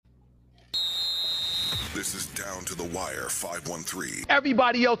This is Down to the Wire 513.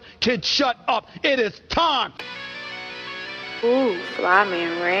 Everybody else can shut up. It is time. Ooh,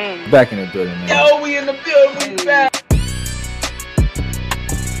 Flyman Ring. Back in the building, man. Yo, we in the building. We back.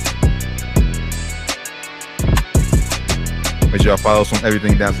 Make sure y'all follow us on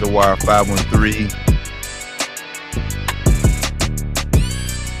everything Down to the Wire 513.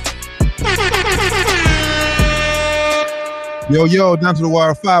 Yo, Down to the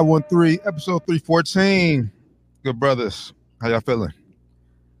Wire 513, episode 314. Good brothers. How y'all feeling?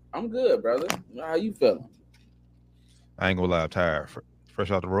 I'm good, brother. How you feeling? I ain't gonna lie, I'm tired.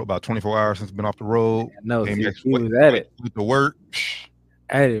 Fresh out the road, about 24 hours since I've been off the road. No, he was at it. With the work.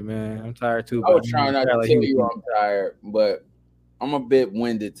 At it, man. I'm tired too. I was trying not to tell you I'm tired, but I'm a bit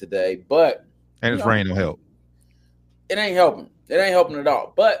winded today. But and it's rain don't help. It ain't helping. It ain't helping at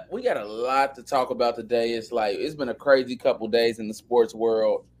all. But we got a lot to talk about today. It's been a crazy couple days in the sports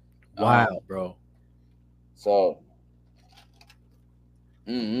world. Wow, bro. So,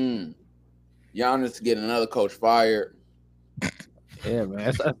 Giannis getting another coach fired. Yeah,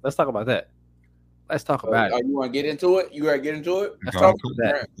 man. Let's talk about that. Let's talk about it. You want to get into it? You got to get into it? Let's talk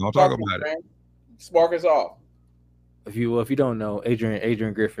about it. Man. Spark us off. If you don't know,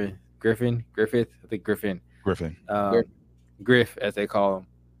 Adrian Griffith, I think Griffin. Griff, as they call him,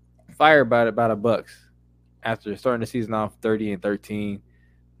 fired by the Bucks after starting the season off 30-13,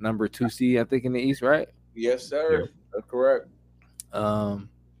 number 2 seed, I think, in the East, right? Yes, sir. Yeah. That's correct.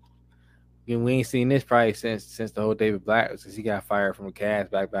 We ain't seen this probably since the whole David Black, since he got fired from the Cavs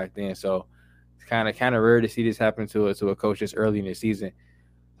back then. So it's kind of rare to see this happen to a coach this early in the season.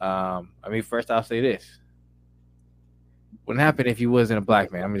 First I'll say this: wouldn't happen if he wasn't a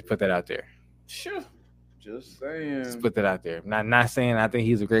black man. I'm gonna put that out there. Sure. Just saying. Just put that out there. Not saying I think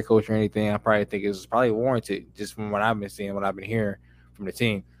he's a great coach or anything. I probably think it's probably warranted just from what I've been seeing, what I've been hearing from the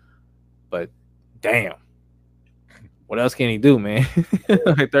team. But damn, what else can he do, man?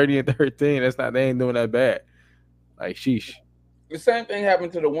 Like 30-13, they ain't doing that bad. Like sheesh. The same thing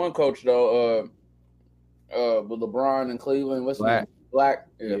happened to the one coach though. With LeBron in Cleveland. What's Black? Black.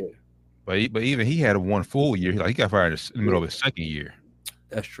 Yeah. But even he had one full year. He got fired in the middle of his second year.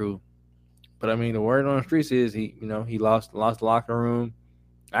 That's true. But the word on the streets is he lost the locker room.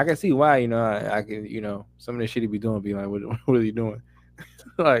 I can see why. I can some of the shit he be doing. Be like, what are you doing?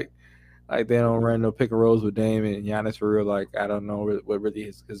 like they don't run no pick and rolls with Dame and Giannis for real. Like I don't know what really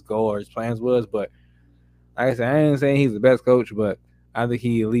his goal or his plans was. But like I said, I ain't saying he's the best coach, but I think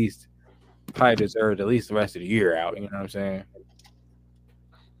he at least probably deserved at least the rest of the year out. You know what I'm saying?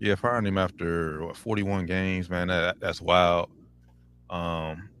 Yeah, firing him after 41 games, man. That's wild.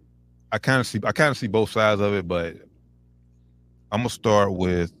 I kind of see both sides of it, but I'm gonna start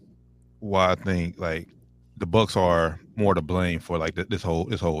with why I think like the Bucks are more to blame for like this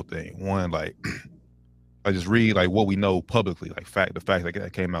whole thing. One, like I just read like what we know publicly, like the fact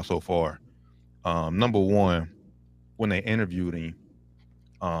that came out so far. Number one, when they interviewed him,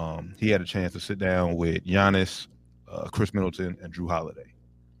 he had a chance to sit down with Giannis, Chris Middleton, and Drew Holiday,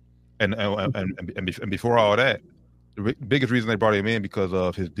 and before all that. The biggest reason they brought him in because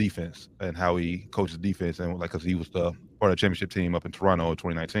of his defense and how he coaches defense, and like because he was the part of the championship team up in Toronto in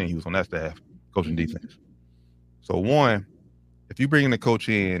 2019, he was on that staff coaching defense. So one, if you bring the coach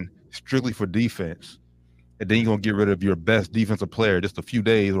in strictly for defense, and then you're gonna get rid of your best defensive player just a few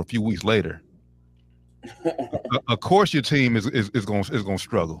days or a few weeks later, of course your team is gonna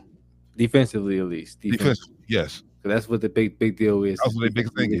struggle defensively, at least. Defense, yes. So that's what the big deal is. That's what the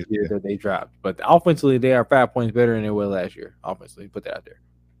big thing is. That they dropped. But offensively, they are 5 points better than they were last year. Offensively, put that out there.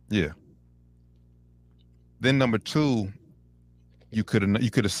 Yeah. Then number two, you could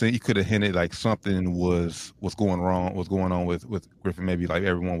have hinted like something was going on with Griffin. Maybe like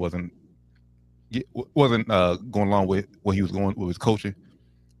everyone wasn't going along with what he was going with his coaching.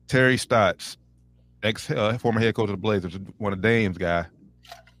 Terry Stotts, former head coach of the Blazers, one of Dame's guy,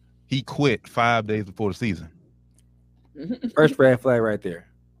 he quit 5 days before the season. First red flag right there.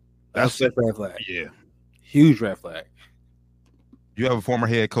 That's first red flag. Yeah, huge red flag. You have a former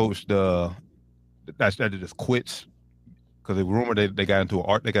head coach that just quits because the rumor they got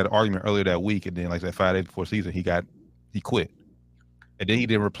an argument earlier that week, and then like that 5 days before season he quit, and then he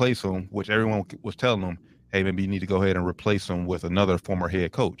didn't replace him, which everyone was telling him, hey, maybe you need to go ahead and replace him with another former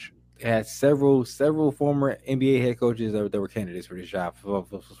head coach. They had several former NBA head coaches that were candidates for this job, from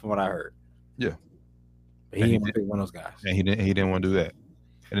what I heard. Yeah. But he didn't pick one of those guys. And he didn't want to do that.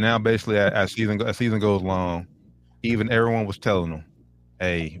 And now basically as season goes along, even everyone was telling him,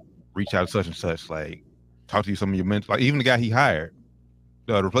 hey, reach out to such and such, like talk to some of your mentors. Like even the guy he hired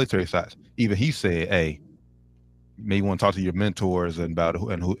to replace Terry Stotts, even he said, hey, maybe want to talk to your mentors and about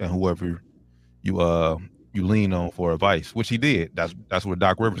and whoever you lean on for advice, which he did. That's where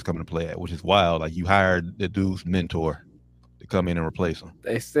Doc Rivers coming to play at, which is wild. Like you hired the dude's mentor to come in and replace him.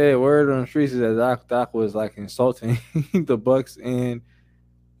 They said word on the streets is that Doc was like insulting the Bucks and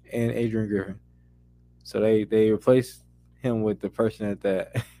Adrian Griffin. So they replaced him with the person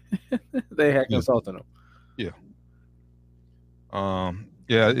that they had consulting him. Yeah.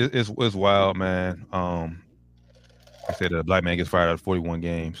 It's wild, man. I said a black man gets fired out of 41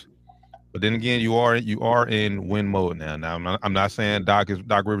 games. But then again, you are in win mode now. Now I'm not saying Doc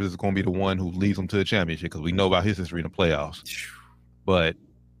Rivers is going to be the one who leads them to the championship because we know about his history in the playoffs. But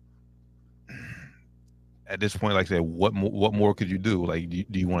at this point, like I said, what more could you do? Like,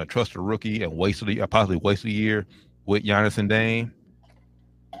 do you want to trust a rookie and possibly waste a year with Giannis and Dame?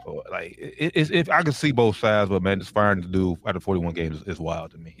 Or like, if I can see both sides, but man, just firing the dude out of 41 games is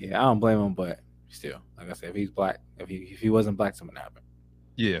wild to me. Yeah, I don't blame him, but still, like I said, if he's black, if he wasn't black, something happened.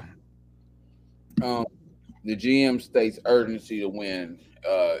 Yeah. The GM states urgency to win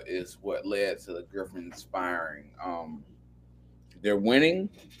is what led to the Griffins firing. They're winning.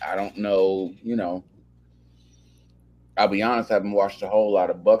 I don't know. I'll be honest. I haven't watched a whole lot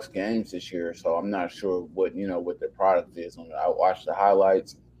of Bucks games this year, so I'm not sure what their product is. I watched the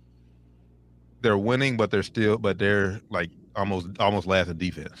highlights. They're winning, but they're like almost last in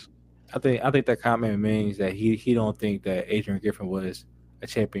defense. I think that comment means that he don't think that Adrian Griffin was a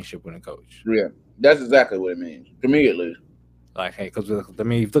championship winning coach. Yeah, that's exactly what it means to me, at least. Like, hey, because if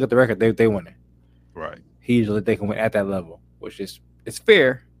you look at the record, they winning. Right. He usually they can win at that level, which is it's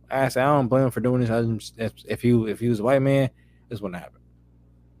fair. I don't blame him for doing this. If he was a white man, this wouldn't happen.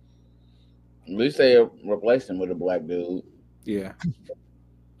 At least they replaced him with a black dude. Yeah,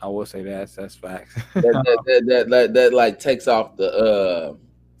 I will say that's facts. that like takes off the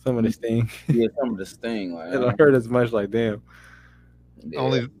some of the sting. Yeah, some of the sting. Like, it don't hurt as much. Like, damn.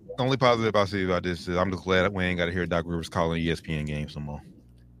 Yeah. Only positive I see about this is I'm just glad we ain't got to hear Doc Rivers calling ESPN games no more.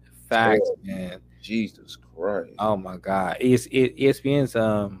 Facts, man. Jesus Christ. Oh my God. ESPN's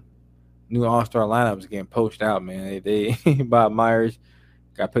new All-Star lineup is getting poached out, man. They Bob Myers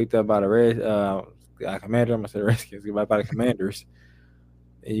got picked up by the Commander. I'm gonna say the Redskins by the Commanders.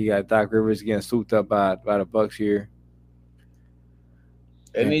 And you got Doc Rivers getting swooped up by the Bucks here.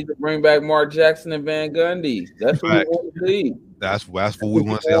 They need to bring back Mark Jackson and Van Gundy. That's what we want to see. That's what we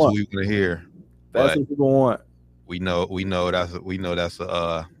want to see. That's what we want to hear. That's what people want. We know that's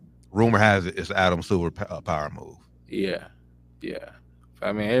a rumor has it it's Adam Silver power move. Yeah.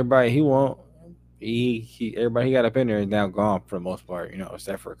 I mean, everybody everybody he got up in there is now gone for the most part,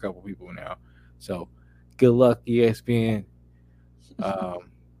 except for a couple people now. So, good luck, ESPN. But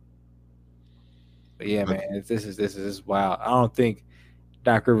yeah, man, this is wild. I don't think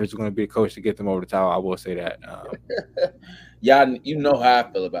Doc Rivers is going to be a coach to get them over the top. I will say that. Y'all, you know how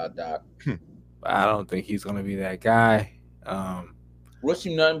I feel about Doc. I don't think he's going to be that guy. Wish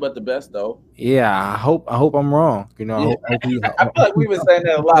you nothing but the best, though. Yeah, I hope I'm wrong. I feel like we've been saying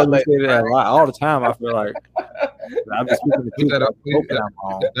that a lot lately. All the time. I feel like I'm just speaking the truth. Hoping I'm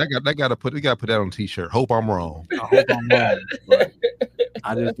wrong. We got to put that on a t-shirt. Hope I'm wrong. I hope I'm wrong. But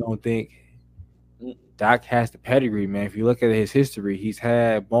I just don't think Doc has the pedigree, man. If you look at his history, he's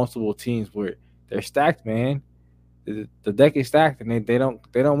had multiple teams where they're stacked, man. The deck is stacked, and they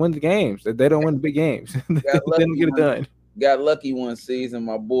don't win the games. They don't win the big games. They don't get it done. Got lucky one season.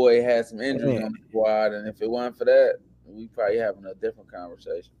 My boy had some injuries on the squad, and if it wasn't for that, we probably having a different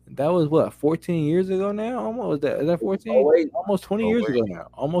conversation. That was what 14 years ago now. Almost is that 14? Almost 20 years ago now.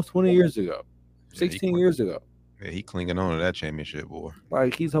 Almost 20 years ago. 16 years ago. Yeah, he clinging on to that championship, boy.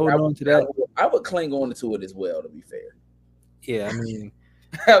 Like he's holding on to that. I would cling on to it as well, to be fair. Yeah, I mean,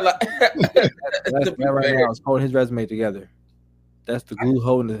 that's right now. It's holding his resume together. That's the glue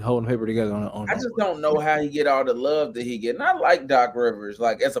holding paper together on. I just don't know how he get all the love that he get. And I like Doc Rivers,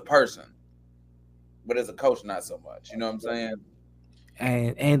 like as a person, but as a coach, not so much. You know what I'm saying?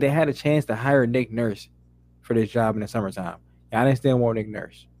 And they had a chance to hire Nick Nurse for this job in the summertime. I didn't still want Nick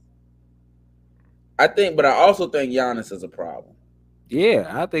Nurse. But I also think Giannis is a problem. Yeah,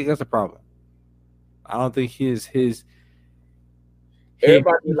 I think that's a problem. I don't think his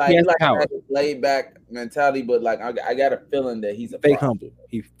everybody like has a laid back mentality, but like I got a feeling that he's a fake problem. humble.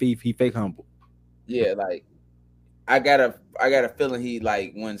 He fake humble. Yeah, like I got a feeling he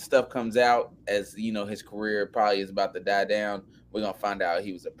like when stuff comes out as his career probably is about to die down. We're gonna find out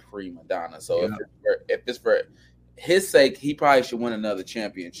he was a prima donna. So if it's for his sake, he probably should win another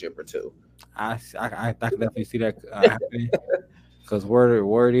championship or two. I can definitely see that happening because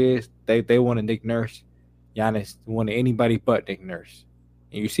word is they wanted Nick Nurse. Giannis wanted anybody but Nick Nurse.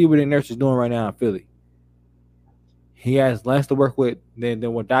 And you see what Nick Nurse is doing right now in Philly. He has less to work with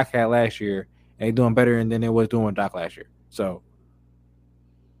than what Doc had last year, and they're doing better than they was doing with Doc last year. So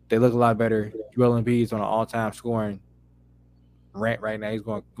they look a lot better. Joel Embiid's on an all-time scoring rant right now. He's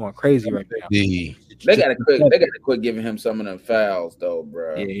going crazy right now. They gotta quit giving him some of them fouls though,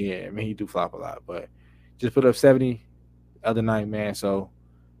 bro. Yeah. I mean, he do flop a lot, but just put up 70 other night, man. So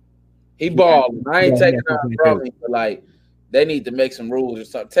he balled. I ain't taking out from him, but like they need to make some rules or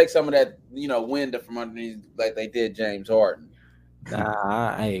something. Take some of that, wind from underneath like they did James Harden.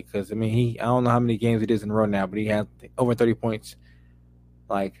 Nah, I ain't, because I mean I don't know how many games it is in a row now, but he had over 30 points,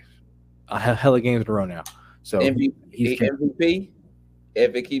 like a hell of games in a row now. So he's MVP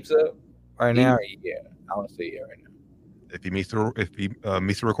if it keeps up right now. Yeah, I would say right now. If he meets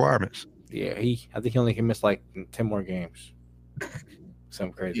the requirements. Yeah, I think he only can miss like 10 more games.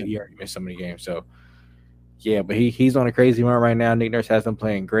 Something crazy. He already missed so many games. So yeah, but he's on a crazy run right now. Nick Nurse has them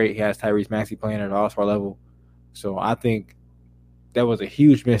playing great. He has Tyrese Maxey playing at an all-star level. So I think that was a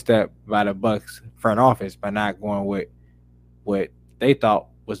huge misstep by the Bucks front office by not going with what they thought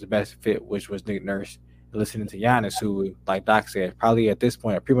was the best fit, which was Nick Nurse. And listening to Giannis, who, like Doc said, probably at this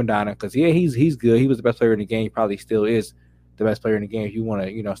point a prima donna, because he's good. He was the best player in the game. He probably still is the best player in the game if you want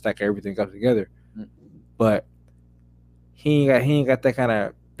to, stack everything up together. But he ain't got that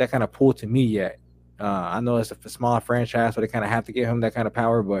kind of pull to me yet. I know it's a small franchise, so they kind of have to give him that kind of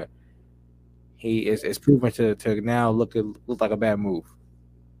power, but he is proven to now look like a bad move.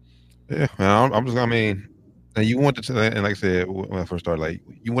 Yeah, and you want to, and like I said when I first started, like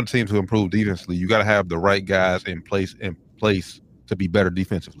you want the team to improve defensively. You got to have the right guys in place to be better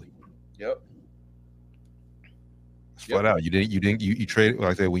defensively. Yep. Flat out. You traded,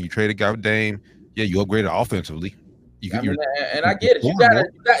 like I said, when you traded guy Dame, yeah, you upgraded offensively. And I get it.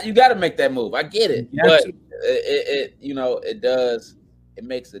 You got to make that move. I get it, but it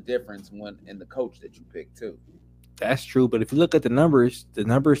makes a difference in the coach that you pick too. That's true, but if you look at the numbers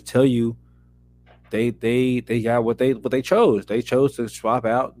tell you they got what they chose. They chose to swap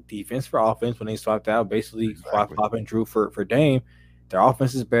out defense for offense when they swapped out basically swap and Drew for Dame. Their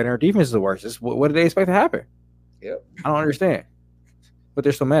offense is better, their defense is worse. What did they expect to happen? Yep. I don't understand what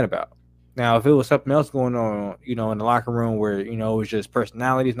they're so mad about. Now, if it was something else going on, in the locker room where, it was just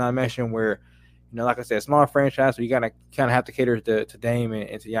personalities not meshing, where, like I said, small franchise, so you gotta kind of have to cater to Dame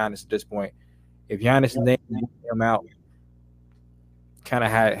and to Giannis at this point. If Giannis and Dame come out, kind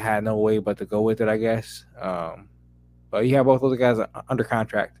of had no way but to go with it, I guess. But you have both those guys under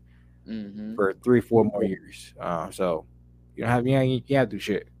contract for 3-4 more years. So you have to do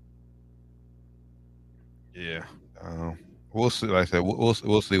shit. Yeah. We'll see. Like I said,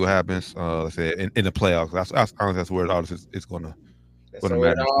 we'll see what happens. Let's say in the playoffs. That's where all this is going to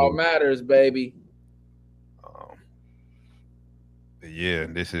matter. It all matters, baby. Yeah,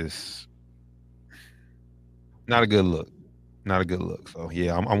 this is not a good look. Not a good look. So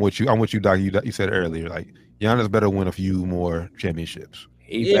yeah, I'm with you. I'm with you, Doc. You said earlier, like Giannis better win a few more championships.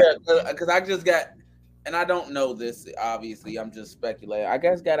 Because I just got, and I don't know this. Obviously, I'm just speculating. I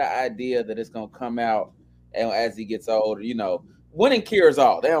guess got an idea that it's gonna come out. And as he gets older, winning cures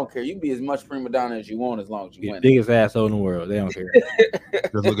all. They don't care. You can be as much prima donna as you want as long as you win. Biggest asshole in the world. They don't care.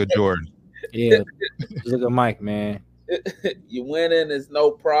 Just look at Jordan. Yeah. Just look at Mike, man. You winning is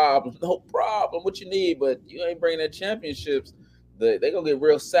no problem. No problem. What you need, but you ain't bringing that championships. They gonna get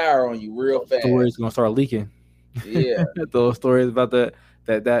real sour on you real fast. Stories gonna start leaking. Yeah. Those stories about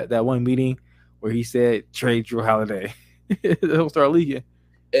that one meeting where he said trade Drew Holiday. They'll start leaking.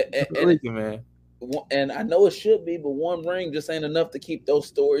 Leaking, man. And I know it should be, but one ring just ain't enough to keep those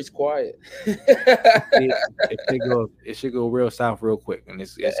stories quiet. It should go real south real quick, and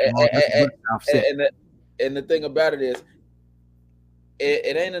and the thing about it is,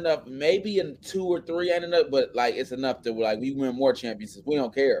 it ain't enough. Maybe in 2 or 3 ain't enough, but like it's enough to like we win more championships. We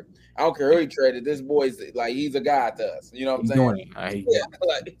don't care. I don't care who he traded. This boy's like he's a guy to us. You know what I'm saying?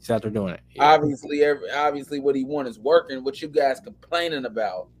 He's out there doing it. Yeah. Obviously, what he wants is working. What you guys complaining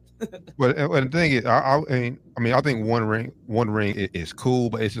about? But the thing is, I think one ring is cool,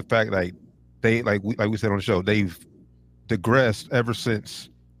 but it's the fact like they like we said on the show, they've digressed ever since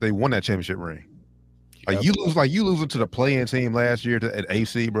they won that championship ring. Like you losing to the play-in team last year at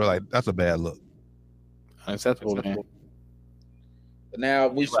AC, bro. Like that's a bad look. Unacceptable, man. But now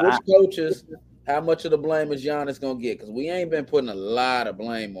we switch coaches. How much of the blame is Giannis gonna get? Because we ain't been putting a lot of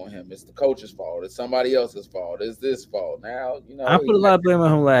blame on him. It's the coach's fault. It's somebody else's fault. It's this fault. Now I put a lot of blame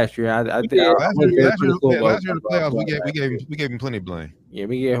on him last year. Last year in the playoffs, we gave him plenty of blame. Yeah,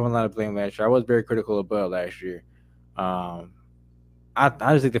 we gave him a lot of blame last year. I was very critical of Bud last year. I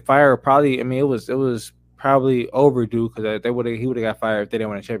just think the fire probably. I mean, it was probably overdue because he would have got fired if they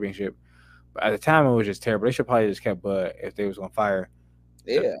didn't win a championship. But at the time, it was just terrible. They should probably just kept Bud if they was gonna fire.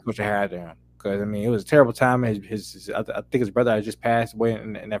 Yeah, Coach had them. because I mean it was a terrible time. I think his brother had just passed away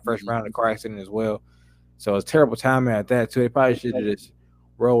in that first round of the car accident as well. So it's terrible timing at that too. They probably should have just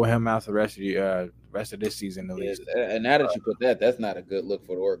rolled with him out the rest of this season at least. And now that you put that's not a good look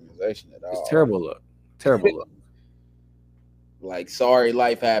for the organization at all. It's terrible look. Terrible look. Like, sorry,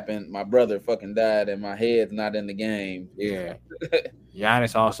 life happened. My brother fucking died, and my head's not in the game. Yeah.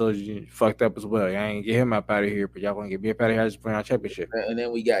 Giannis also fucked up as well. I ain't get him up out of here, but y'all gonna get me up out of here. I just playing our championship. And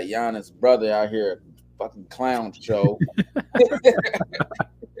then we got Giannis' brother out here, fucking clown show.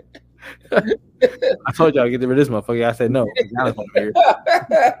 I told y'all to get rid of this motherfucker. I said no. Giannis over here.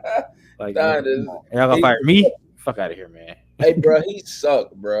 Like, y'all gonna fire me? Fuck out of here, man. Hey, bro, he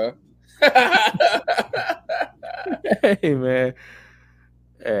sucked, bro. Hey, man.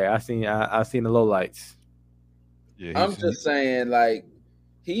 Hey, I seen the low lights. Yeah, I'm just saying, like,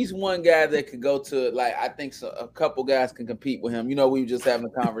 he's one guy that could go to, like, I think a couple guys can compete with him. You know, we were just having a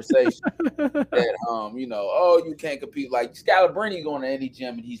conversation that, you know, oh, you can't compete. Like, Scalabrine going to any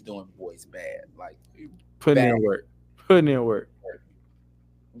gym and he's doing boys bad. Like, putting in work.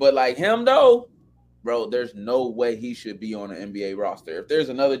 But like him though, bro, there's no way he should be on an NBA roster. If there's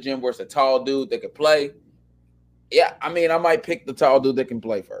another gym where it's a tall dude that can play, yeah, I mean, I might pick the tall dude that can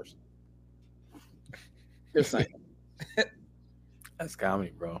play first. Just saying. That's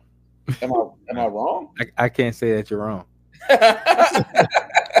comedy, bro. Am I wrong? I can't say that you're wrong. I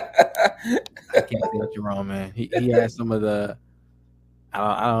can't say that you're wrong, man. He has some of the.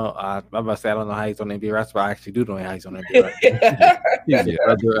 I'm about to say I don't know how he's on the NBA roster, but I actually do know how he's on the NBA roster. He's the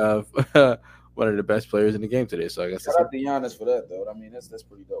brother of one of the best players in the game today. So I guess shout out to Giannis for that, though. I mean, that's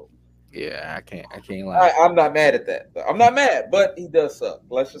pretty dope. Yeah, I can't lie. I'm not mad at that. I'm not mad, but he does suck.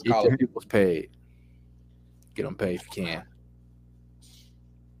 Let's just call it. People's paid. Get them paid if you can.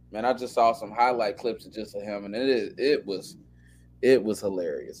 Man, I just saw some highlight clips of just of him, and it was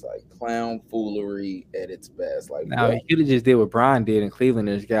hilarious. Like clown foolery at its best. Like now he could have just did what Brian did in Cleveland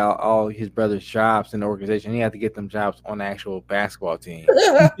and just got all his brother's jobs in the organization. He had to get them jobs on the actual basketball team.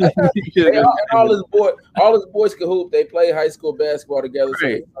 all his boys could hoop. They play high school basketball together.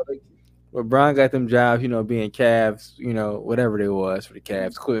 Right. So But Brian got them jobs, being Cavs, whatever they was for the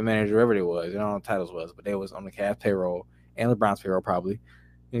Cavs, equipment manager, whatever they was. I don't know what titles was, but they was on the Cavs payroll and LeBron's payroll probably.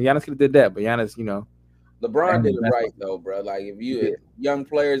 And Giannis could have did that, but Giannis, LeBron did it right though, bro. Like if you young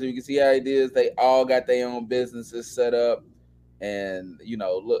players, if you can see how it is, they all got their own businesses set up, and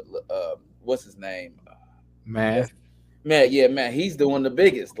look, what's his name? Matt. Matt. He's doing the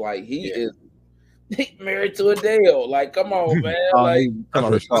biggest. Like he's married to Adele. Like, come on, man.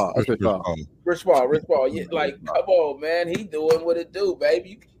 Rich Paul. Yeah, like, come on, man. He doing what it do,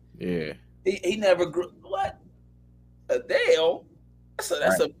 baby. Yeah. He never grew. What? Adele?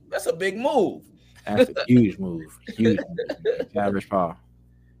 That's a big move. That's a huge move. Huge. Shout out Rich Paul.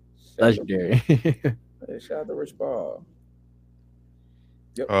 Legendary. Shout out to Rich Paul.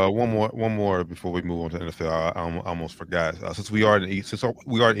 Yep. One more before we move on to NFL. I almost forgot. Since we are in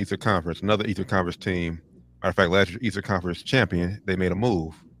Eastern Conference, another Eastern Conference team. Matter of fact, last year's Eastern Conference champion, they made a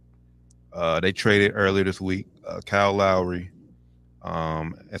move. They traded earlier this week Kyle Lowry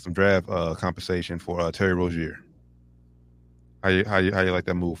and some draft compensation for Terry Rozier. How you like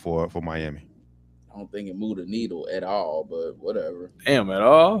that move for Miami? I don't think it moved the needle at all, but whatever. Damn, at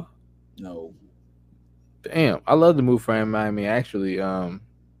all? No. Damn, I love the move for Miami. Actually, I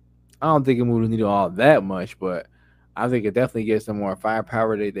don't think it moved the needle all that much, but I think it definitely gets them more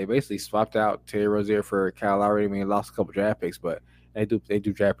firepower. They basically swapped out Terry Rozier for Kyle Lowry. I mean, lost a couple draft picks, but they do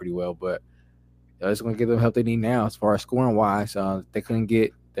draft pretty well. But it's going to give them help they need now as far as scoring wise. They couldn't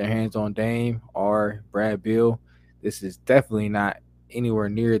get their hands on Dame or Brad Beal. This is definitely not anywhere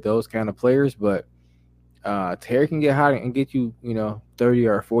near those kind of players, but Terry can get hot and get you, 30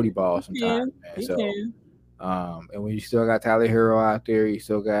 or 40 balls sometimes. He can. And when you still got Tyler Hero out there, you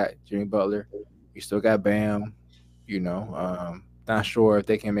still got Jimmy Butler, you still got Bam, not sure if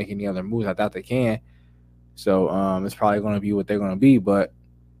they can make any other moves. I doubt they can. So it's probably going to be what they're going to be, but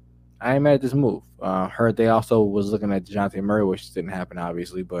I ain't mad at this move. Heard they also was looking at DeJounte Murray, which didn't happen,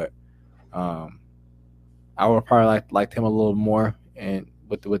 obviously, but I would probably liked him a little more and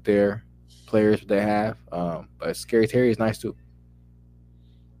with their players they have. But Scary Terry is nice too.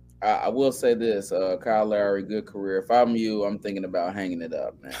 I will say this, Kyle Lowry, good career. If I'm you, I'm thinking about hanging it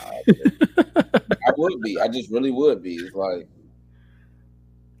up now. I would be. I just really would be. It's like,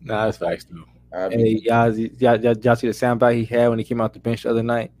 nah, that's facts too. Hey, y'all see the soundbite he had when he came out the bench the other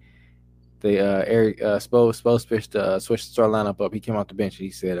night? They Eric Spo's switched the start lineup up. He came out the bench and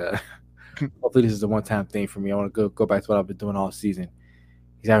he said, "Hopefully this is a one-time thing for me. I want to go back to what I've been doing all season."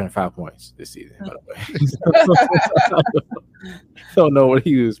 He's having 5 points this season, by the way. Don't know what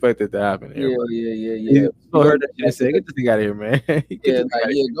he was expected to happen here. Yeah. So heard that shit said, get this thing out of here, man.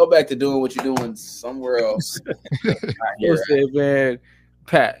 Go back to doing what you're doing somewhere else. Said, man,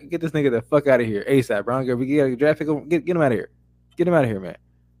 Pat, get this nigga the fuck out of here ASAP, bro. We get a draft pick. Get him out of here. Get him out of here, man.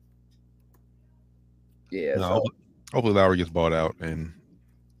 Yeah. No, hopefully Lowry gets bought out and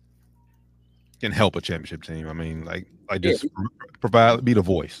can help a championship team. I mean, like just be the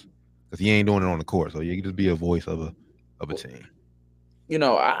voice, because he ain't doing it on the court. So you can just be a voice of a team. You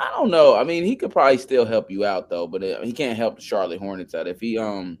know, I don't know. I mean, he could probably still help you out though, but he can't help the Charlotte Hornets out. If he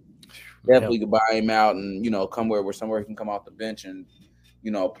definitely could buy him out and come somewhere he can come off the bench and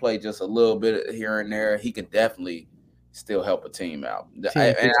play just a little bit here and there, he could definitely still help a team out.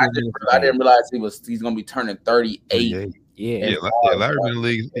 I didn't realize he's gonna be turning 38. Yeah, Larry in the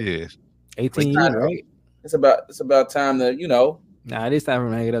league is 18 years, right? It's about time that Nah, it is time for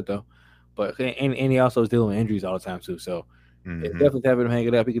him to hang it up though. But and he also is dealing with injuries all the time too. So it's definitely time for him to hang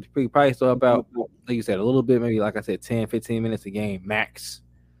it up. He could probably still help out, like you said, a little bit, maybe like I said, 10, 15 minutes a game max.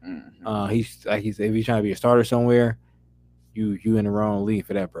 He's like he said, if he's trying to be a starter somewhere, you in the wrong league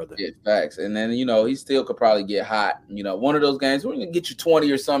for that, brother. Yeah, facts. And then he still could probably get hot. One of those games we're gonna get you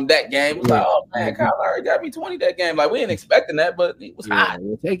 20 or something that game. It's like, oh man, Kyle Lowry got me 20 that game. Like we ain't expecting that, but it was hot.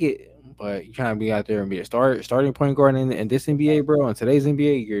 We'll take it. But you're trying to be out there and be a starting point guard in this NBA, bro. In today's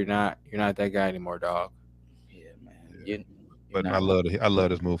NBA, you're not that guy anymore, dog. Yeah, man. But I love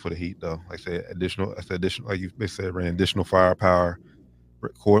this move for the Heat though. Like I said, additional, like they said, ran additional firepower.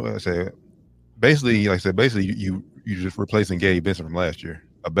 Basically, you just replacing Gabe Benson from last year,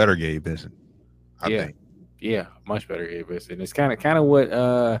 a better Gabe Benson. I think. Yeah, much better Gabe Benson. It's kind of what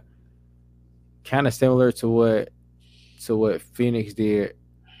kind of similar to what Phoenix did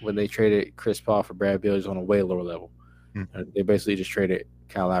when they traded Chris Paul for Brad Beal, on a way lower level. They basically just traded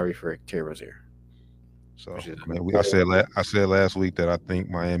Kyle Lowry for Terry Rozier. So I said last week that I think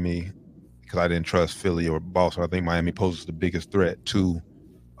Miami, because I didn't trust Philly or Boston, I think Miami poses the biggest threat to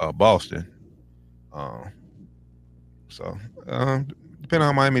Boston. Depending on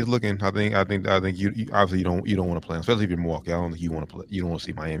how Miami's looking, I think you obviously you don't want to play them, especially if you're Milwaukee. I don't think you want to play. You don't want to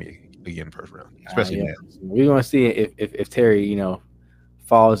see Miami again in the first round, especially now. We're gonna see if Terry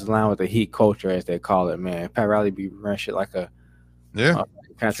falls in line with the Heat culture, as they call it, man. Pat Riley be running shit like a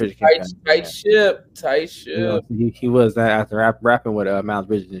tight ship. He was that after rapping with Miles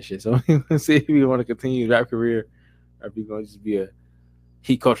Bridges and shit. So we're gonna see if he want to continue his rap career, or if he's gonna just be a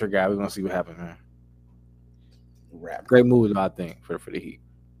Heat culture guy. We're gonna see what happens, man. Great move, I think, for the Heat.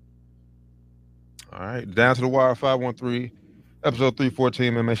 All right, down to the wire 513, episode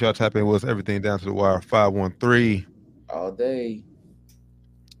 314. Man, make sure y'all tap in with us. Everything down to the wire 513. All day.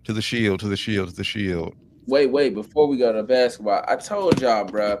 To the shield. Wait, before we go to basketball, I told y'all,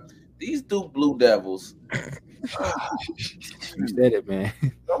 bro, these Duke Blue Devils. You said it, man.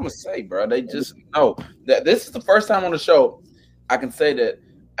 I'm gonna say, bro, they just know that this is the first time on the show I can say that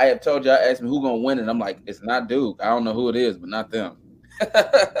I have told y'all, asked me who gonna win, and I'm like, it's not Duke. I don't know who it is, but not them.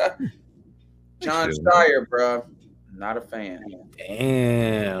 John Steyer, bro, not a fan.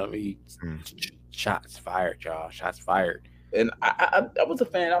 Damn, shots fired, y'all. Shots fired. And I was a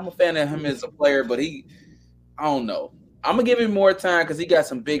fan. I'm a fan of him as a player, but I don't know. I'm gonna give him more time because he got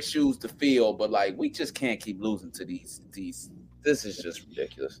some big shoes to fill. But we just can't keep losing to these. This is just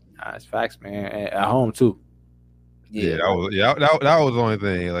ridiculous. Nah, it's facts, man. At home too. Yeah, that was the only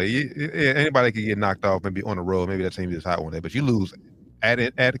thing. Like anybody could get knocked off, maybe on the road. Maybe that team is hot one day, but you lose at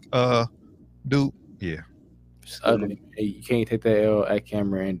Duke. Yeah, it's ugly. You can't take that L at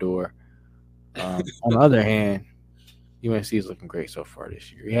Cameron Indoor. On the other hand, UNC is looking great so far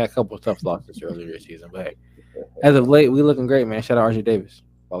this year. We had a couple of tough losses earlier this season, but hey, as of late, we looking great, man. Shout out RJ Davis,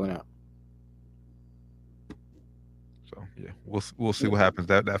 balling out. So yeah, we'll see what happens.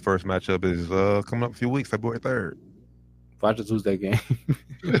 That first matchup is coming up a few weeks, February 3rd. Watch us lose that game.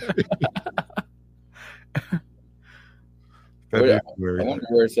 I wonder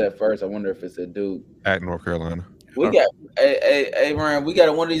where it's at first. I wonder if it's at Duke. At North Carolina. We got Ryan, we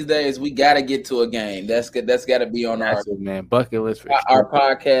got one of these days. We got to get to a game. That's got to be on our bucket list. Our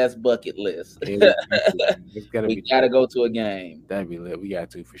podcast bucket list. We got to go to a game. That'd be lit. We got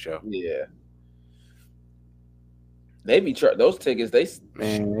to for sure. Yeah. They be those tickets.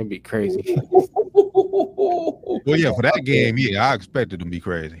 They'd be crazy. Well, yeah, for that game, yeah, I expected them to be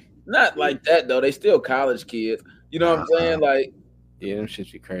crazy. Not like that though. They still college kids. You know what I'm saying? Like, yeah, them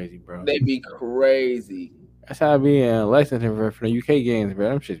shits be crazy, bro. They be crazy. That's how I be in licensing for the UK games, bro.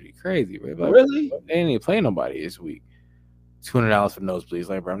 Them shits be crazy, bro. Really? They ain't even play nobody this week. $200 for nosebleeds.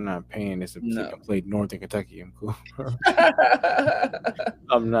 Like, bro, I'm not paying this to play Northern Kentucky. I'm cool.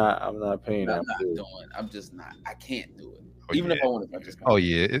 I'm not paying that. I'm just not. I can't do it. Even if I want to, I just can't. Oh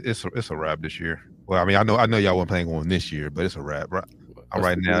yeah, it's a wrap this year. Well, I mean, I know y'all weren't playing on this year, but it's a wrap. Right,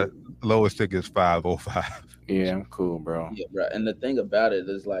 right now, lowest ticket is 505. Yeah, I'm cool, bro. Yeah, bro. And the thing about it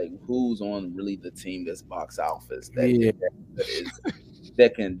is, like, who's on really the team that's box office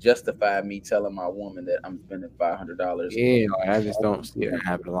that can justify me telling my woman that I'm spending $500? Yeah, like, I just don't see it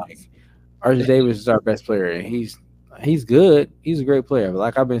happen. Like, Archie Davis is our best player, and he's good. He's a great player. But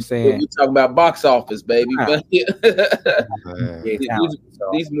like I've been saying, we talk about box office, baby. But these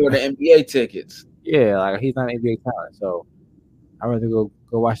more than NBA tickets. Yeah, like he's not an NBA talent, so I'd rather go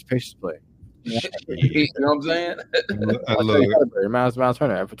watch the Pacers play. You know what I'm saying? Miles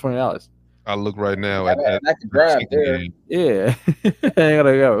Turner for $20. I look right now at I can drive there. Yeah, I ain't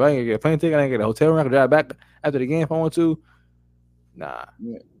gonna get a plane ticket. I ain't get a hotel room. I can drive back after the game if I want to. Nah.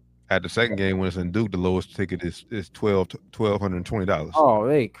 Yeah. At the second game when it's in Duke, the lowest ticket is $1,220. Oh,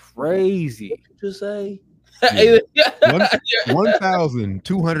 they crazy. What did you say? Yeah.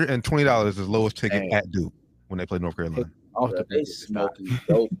 $1,220 is the lowest ticket at Duke when they play North Carolina. They smoking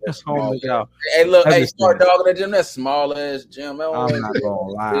dope. Hey, look, start dogging the gym. That small ass gym. I'm not gonna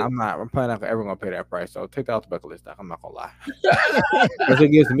lie. I'm probably not ever gonna pay that price. So take that off the bucket list. I'm not gonna lie. If it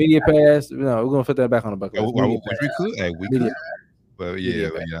gives the media pass, we're gonna put that back on the bucket list. We could. But yeah,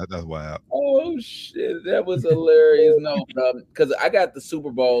 that's wild. Oh shit, that was hilarious. No, because I got the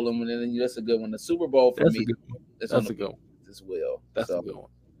Super Bowl, and then that's a good one. The Super Bowl for me, that's a good one as well. That's a good one.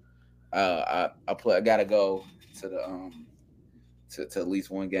 I gotta go to the to at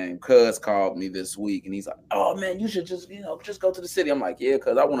least one game. Cuz called me this week, and he's like, "Oh man, you should just go to the city." I'm like, "Yeah,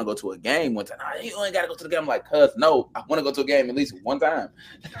 cuz I want to go to a game one time." You ain't gotta go to the game. I'm like, "Cuz, no, I want to go to a game at least one time."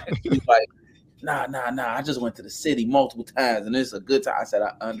 He's like, Nah. I just went to the city multiple times, and it's a good time. I said,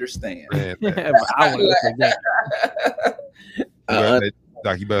 I understand. Man. I want to go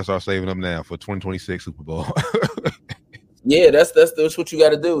Doc, you better start saving up now for 2026 Super Bowl. Yeah, that's what you got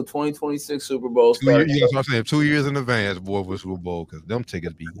to do. 2026 Super Bowl. You got to start saying 2 years in advance, boy, for Super Bowl, because them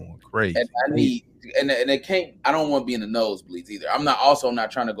tickets be going crazy. And and it can't. I don't want to be in the nosebleeds either. I'm not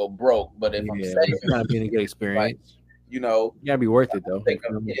trying to go broke, but if I'm safe, it's trying to be in a good experience. Like, you gotta be worth it though.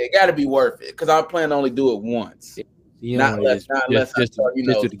 It gotta be worth it because I plan to only do it once. Not less. Just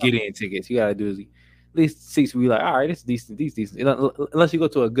to get in tickets. You gotta do at least seats where you're like, all right, it's decent. Unless you go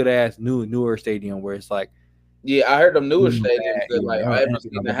to a good ass newer stadium where it's like, yeah, I heard them newer stadiums that like every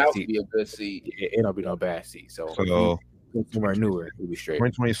seat in the house would be a good seat. It don't be no bad seat. So somewhere newer, it'll be straight.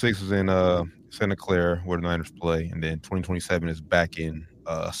 2026 is in Santa Clara where the Niners play, and then 2027 is back in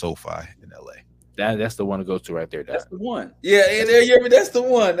SoFi in LA. That's the one to go to right there. That's the one. Yeah, that's the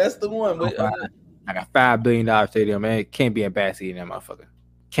one. That's the one. But, like a $5 billion stadium, man. It can't be a bad seat in that motherfucker.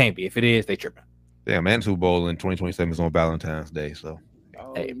 Can't be. If it is, they tripping. Yeah, man. Super Bowl in 2027 is on Valentine's Day, so.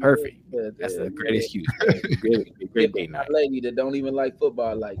 Hey, perfect. That's a great excuse. Great date night. Lady that don't even like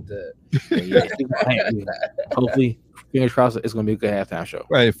football like that. Hopefully, fingers crossed, it's gonna be a good halftime show.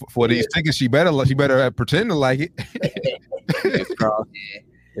 Right for these tickets, she better pretend to like it.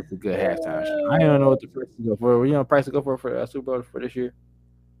 It's a good halftime show. I don't know what the price to go for. Price to go for Super Bowl for this year.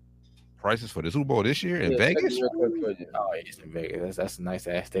 Prices for the Super Bowl this year in Vegas? Oh, it's in Vegas. That's a nice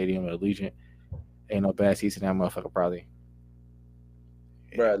ass stadium at Allegiant. Ain't no bad seats in that motherfucker probably.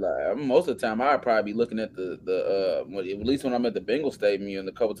 Bro, like, most of the time I'd probably be looking at the at least when I'm at the Bengals stadium,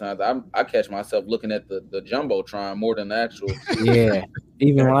 a couple times I catch myself looking at the Jumbotron more than the actual. Yeah,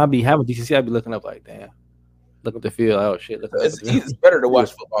 even when I be having DCC, I be looking up like, damn, look at the field. Oh shit, it's better to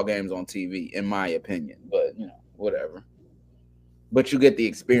watch football games on TV, in my opinion. But whatever. But you get the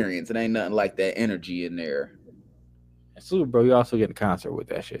experience. It ain't nothing like that energy in there. And Super Bowl, you also get a concert with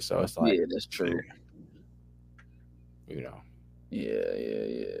that shit. So it's like, yeah, that's true.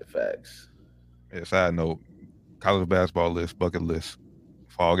 Yeah, facts. Yeah, side note, college basketball list, bucket list,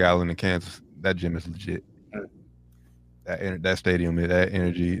 Fall Gallon in Kansas. That gym is legit. That stadium, that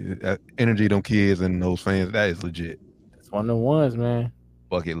energy, them kids and those fans, that is legit. It's one of the ones, man.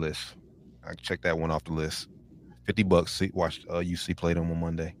 Bucket list. I can check that one off the list. $50. Watch UC play them on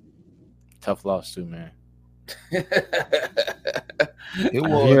Monday. Tough loss too, man. It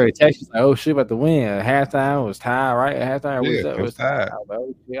was. I hear a text like, "Oh shit, about to win." At halftime was tied, right? At halftime, it was tied. I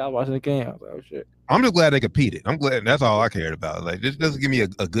was watching the game. I was like, "Oh shit." I'm just glad they competed. I'm glad that's all I cared about. Like, just give me a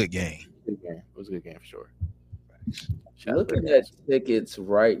good game. Good game. It was a good game for sure. Looking at tickets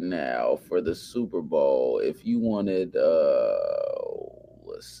right now for the Super Bowl, if you wanted,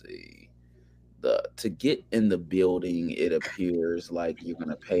 let's see, to get in the building, it appears like you're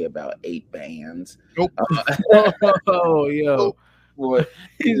gonna pay about 8 bands. Nope. Oh, yo. What?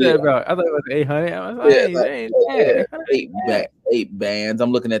 He said about, I thought it was 800. I was like, Yeah, hey, like, that ain't bad. yeah, 8 bands.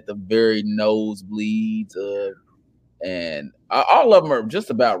 I'm looking at the very nosebleeds, and all of them are just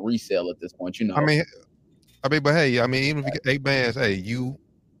about resale at this point. You know, I mean, but hey, I mean, even if you get 8 bands, hey,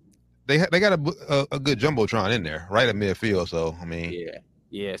 they got a good jumbotron in there, right at midfield. So I mean,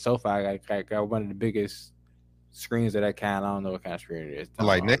 yeah. So far, I got one of the biggest screens of that kind. I don't know what kind of screen it is. but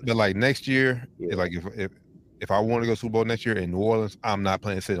like next year, it's like if I want to go Super Bowl next year in New Orleans, I'm not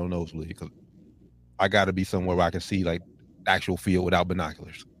playing sit on nosebleed because I got to be somewhere where I can see like actual field without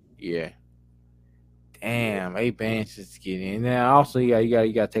binoculars. Yeah. Damn, 8 bands just to get in. Now also you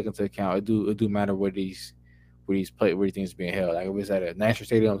got to take into account it do matter where these things being held. Like if it's at a national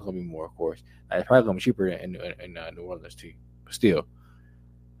stadium, it's gonna be more, of course. Like, it's probably gonna be cheaper in New Orleans too. But still,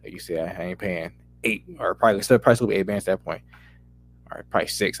 like you said, I ain't paying 8 or probably still price will be 8 bands at that point. All right, probably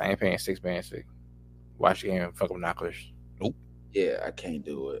 6. I ain't paying 6 bands to watch the game and fuck with binoculars. Nope. Yeah, I can't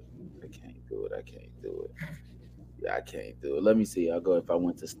do it. Yeah, I can't do it. Let me see. I'll go if I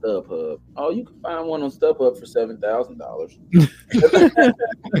went to StubHub. Oh, you can find one on StubHub for $7,000.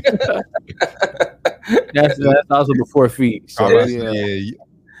 That's also before fees. So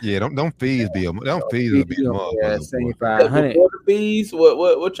yeah. Don't fees be a yeah, 7,500. Before the fees?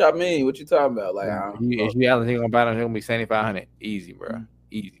 What y'all mean? What you talking about? Like, if you actually gonna buy them, it's gonna be 7,500. Easy, bro.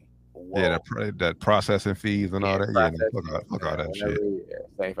 Easy. Whoa. Yeah, that processing fees and all that. Yeah, look all that shit.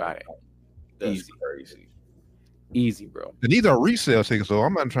 7,500. Easy, crazy. Easy, bro. And these are resale tickets, so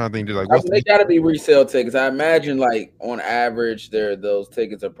I'm not trying to think like they gotta be resale tickets. I imagine like on average, those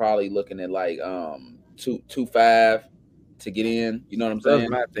tickets are probably looking at like $2,500 to get in. You know what I'm saying?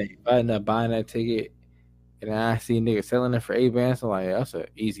 That's my thing. If I end up buying that ticket and I see niggas selling it for 8 bands, I'm like, that's an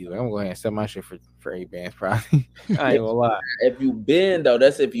easy. Like, I'm gonna go ahead and sell my shit for 8 bands, probably. I ain't gonna lie. If you been though,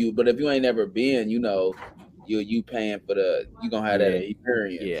 that's if you. But if you ain't never been, you know, you paying for you gonna have that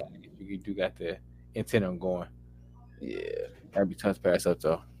experience. Yeah, you do got the intent on going. Yeah, that'd be tough to pass up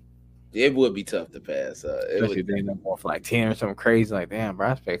though. It would be tough to pass up. Especially if they end up going for like 10 or something crazy. Like, damn, bro,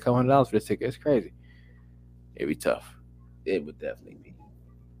 I spent a couple $100 for this ticket. It's crazy. It'd be tough. It would definitely be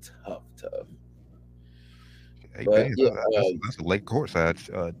tough. Hey, but, man, that's a late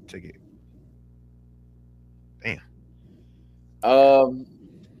courtside ticket. Damn.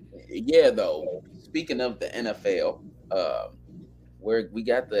 Yeah, though. Speaking of the NFL, where we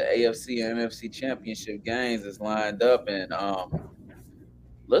got the AFC and NFC championship games is lined up, and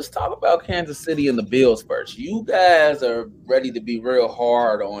let's talk about Kansas City and the Bills first. You guys are ready to be real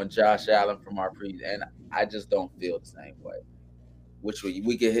hard on Josh Allen from our preview, and I just don't feel the same way. Which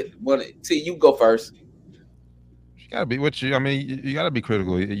we can hit one. See, you go first. You gotta be you gotta be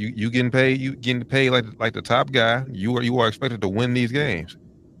critical. You getting paid like the top guy. You are expected to win these games.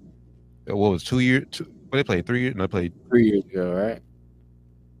 What was 2 years? They played 3 years. No, they played 3 years ago, right?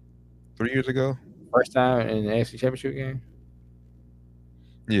 3 years ago. First time in the AFC Championship game.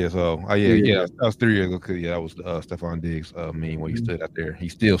 Yeah. So that was 3 years ago. Cause that was Stephon Diggs when he stood out there.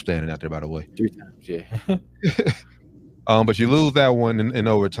 He's still standing out there, by the way. 3 times, yeah. But you lose that one in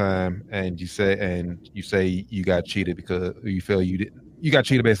overtime, and you say you got cheated because you feel you got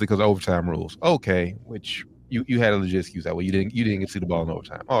cheated basically because of overtime rules. Okay, which you had a legit excuse that way. You didn't get to see the ball in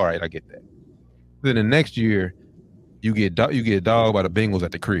overtime. All right, I get that. Then the next year, you get dogged by the Bengals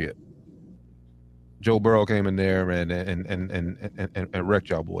at the crib. Joe Burrow came in there and wrecked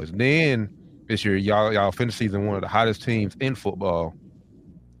y'all boys. And then this year, y'all finished season one of the hottest teams in football.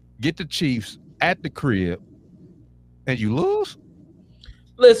 Get the Chiefs at the crib. And you lose.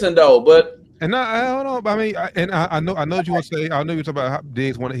 Listen though, but I don't know. I mean, I know what you want to say. I know you're talking about how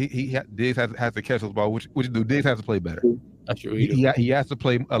Diggs Diggs has to catch those balls, which Diggs has to play better. That's true. He has to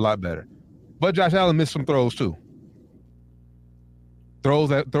play a lot better. But Josh Allen missed some throws too. Throws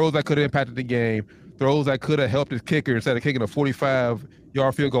that could have impacted the game. Throws that could have helped his kicker instead of kicking a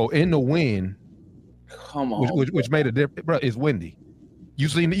 45-yard field goal in the wind. Come on, which made a difference. Bro, it's windy. You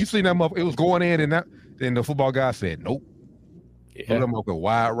seen that motherfucker? It was going in, and then the football guy said, "Nope." Yeah. Them up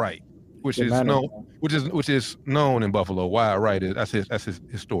wide right, which is known in Buffalo. Wide right that's his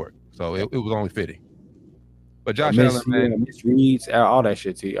historic. So it was only fitting. But Josh Allen, man, misreads, all that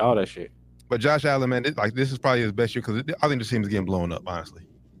shit, all that shit. But Josh Allen, man, this is probably his best year because I think the team is getting blown up. Honestly,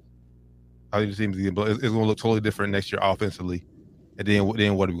 I think the team is getting blown. It's going to look totally different next year offensively. And then what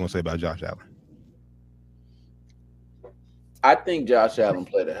are we going to say about Josh Allen? I think Josh Allen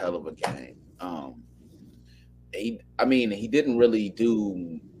played a hell of a game. He didn't really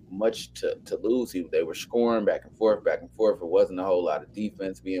do much to lose. They were scoring back and forth. It wasn't a whole lot of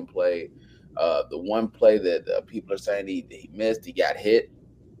defense being played. The one play that people are saying he missed, he got hit,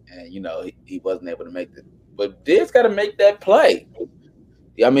 and he wasn't able to make it. But Diggs got to make that play.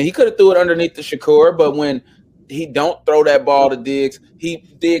 I mean, he could have threw it underneath the Shakur, but when he don't throw that ball to Diggs,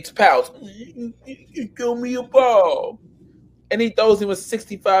 Diggs pouts. You give me a ball, and he throws him a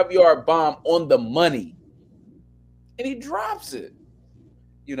 65-yard bomb on the money, and he drops it.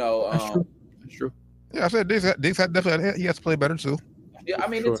 That's true. That's true. Yeah, I said Diggs had definitely he has to play better too. Yeah, I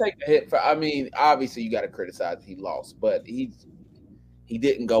mean, it take a hit for. I mean, obviously you got to criticize he lost, but he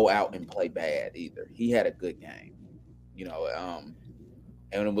didn't go out and play bad either. He had a good game, and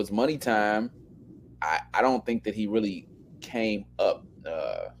when it was money time, I don't think that he really came up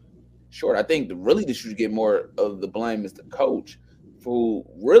short. I think they should get more of the blame is the coach, who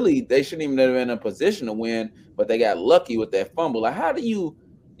really they shouldn't even have been in a position to win, but they got lucky with that fumble. Like, how do you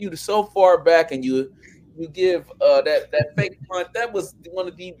so far back and you give that fake punt? That was one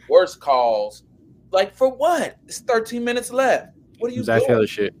of the worst calls. Like, for what? It's 13 minutes left. What are you doing? That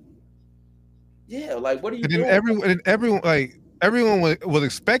shit. Yeah, like, what are you And doing? Everyone was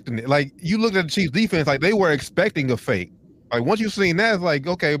expecting it. Like, you looked at the Chiefs defense, like they were expecting a fake. Like, once you've seen that, it's like,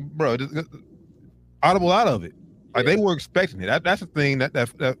 okay, bro, audible out of it. Like, they were expecting it. That's the thing that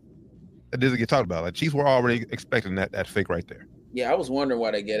doesn't get talked about. Like, Chiefs were already expecting that fake right there. Yeah, I was wondering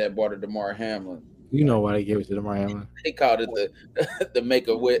why they gave that ball to DeMar Hamlin. You know why they gave it to DeMar Hamlin? They called it the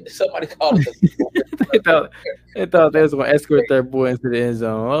maker with. Somebody called it. they thought they was going to escort their boy into the end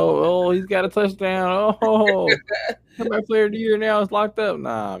zone. Oh, he's got a touchdown. Oh, my player of the year now is locked up.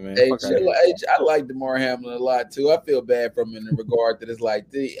 Nah, man. I like DeMar Hamlin a lot too. I feel bad for him in the regard that it's like,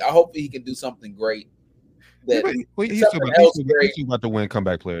 I hope he can do something great. He's still about to win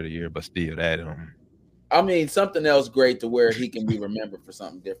comeback player of the year, but still that. I mean, something else great to where he can be remembered for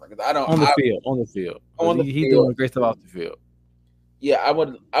something different. Because on the field. He's doing great stuff off the field. Yeah, I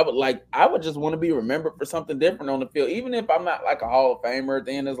would just want to be remembered for something different on the field, even if I'm not like a Hall of Famer.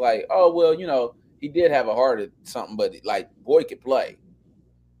 Then it's like, oh well, he did have a heart or something, but like, boy could play.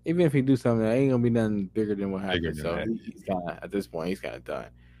 Even if he do something, it ain't gonna be nothing bigger than what happened. So he's kind of, at this point, he's kind of done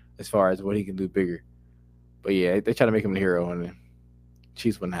as far as what he can do bigger. But yeah, they try to make him the hero, and the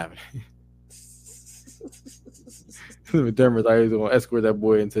Chiefs wouldn't have it. McDermott thought he was going to escort that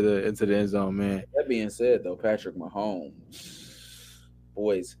boy into the end zone, man. That being said, though, Patrick Mahomes,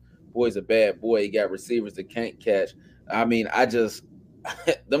 boy's a bad boy. He got receivers that can't catch. I mean,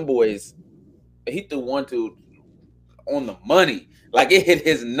 them boys, he threw 1-2 on the money. Like, it hit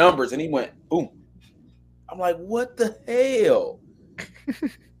his numbers, and he went, boom. I'm like, what the hell?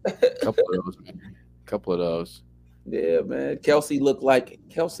 Couple of those. Yeah, man. Kelsey looked like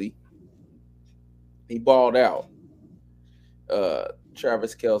Kelsey. He balled out.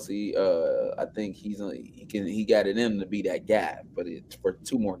 Travis Kelsey, I think he got it in to be that guy, but it's for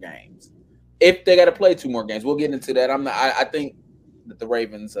 2 more games. If they got to play 2 more games, we'll get into that. I think that the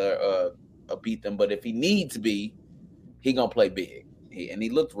Ravens beat them, but if he needs to be, he gonna play big. And he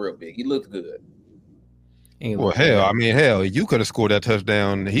looked real big. He looked good. Well, hell, you could have scored that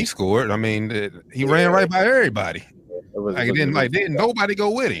touchdown he scored. I mean, he ran right by everybody. Didn't nobody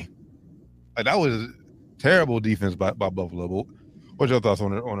go with him. Like, that was terrible defense by Buffalo. What's your thoughts on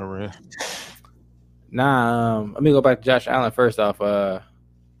the run? Let me go back to Josh Allen first off. The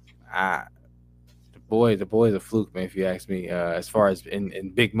boy's a fluke, man. If you ask me, as far as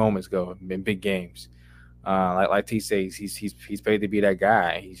in big moments go, in big games, like T says, he's paid to be that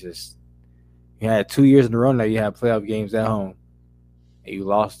guy. You had 2 years in a row now. You had playoff games at home, and you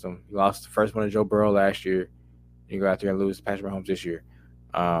lost them. You lost the first one to Joe Burrow last year. And you go out there and lose to Patrick Mahomes this year.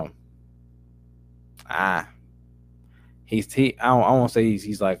 I won't say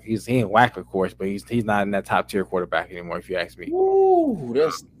he ain't whack, of course, but he's not in that top tier quarterback anymore. If you ask me, ooh,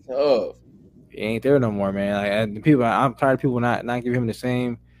 that's tough. He ain't there no more, man. Like, and the people, I'm tired of people not giving him the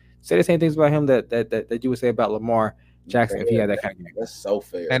same things about him that you would say about Lamar Jackson if he had that kind of game. That's so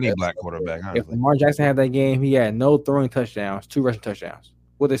fair. Any black quarterback, honestly. If Lamar Jackson had that game, he had no throwing touchdowns, 2 rushing touchdowns.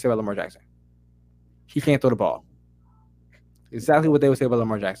 What they say about Lamar Jackson? He can't throw the ball. Exactly what they would say about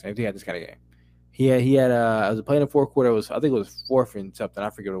Lamar Jackson if he had this kind of game. He had I was playing in the 4th quarter. I think it was 4th and something.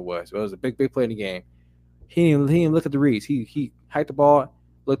 I forget what it was. But it was a big play in the game. He didn't look at the reads. He hiked the ball,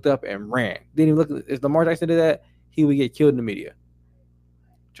 looked up, and ran. Didn't even look. If Lamar Jackson did that, he would get killed in the media.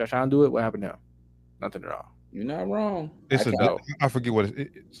 Josh Allen do it. What happened now? Nothing at all. You're not wrong. I forget what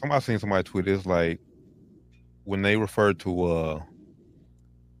I seen somebody tweet. It's like when they refer to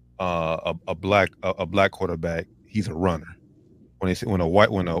a black quarterback, he's a runner. When a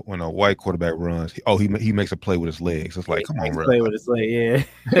white quarterback runs, he makes a play with his legs. It's like, come on, bro. Play with his leg, yeah.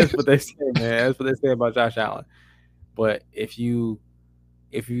 That's what they say, man. That's what they say about Josh Allen. But if you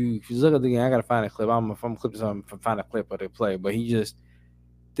if you look at the game, I gotta find a clip. I'm clip something, find a clip of the play, but he just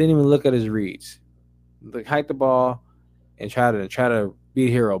didn't even look at his reads. Hike the ball and try to be a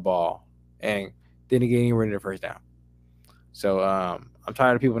hero ball, and didn't get anywhere near the first down. So I'm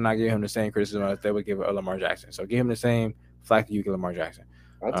tired of people not giving him the same criticism as they would give Lamar Jackson. So give him the same flack that you give Lamar Jackson.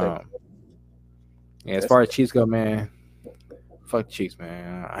 I'll take yeah, as far as Chiefs go, man, fuck the Chiefs,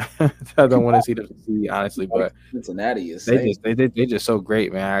 man. I don't want to see them succeed, honestly, but Cincinnati is they just so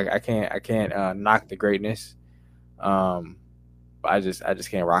great, man. I can't knock the greatness. But I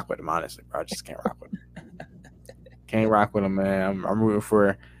just can't rock with them, honestly, bro. I just can't rock with them. Can't rock with them, man. I'm rooting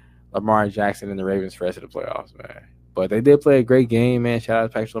for Lamar Jackson and the Ravens for the rest of the playoffs, man. But they did play a great game, man. Shout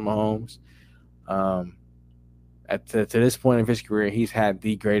out to Patrick Mahomes. To this point in his career, he's had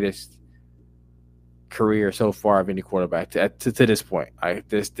the greatest career so far of any quarterback to this point.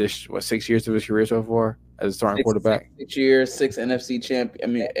 This 6 years of his career so far as a starting quarterback. 6 years, 6 NFC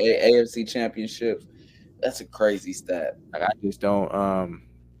AFC championships. That's a crazy stat. I just don't.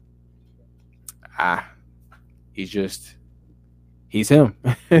 He's him.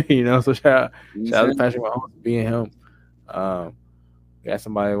 So shout out to Patrick Mahomes being him. Got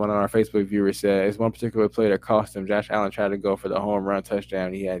somebody, one of our Facebook viewers said, it's one particular play that cost him. Josh Allen tried to go for the home run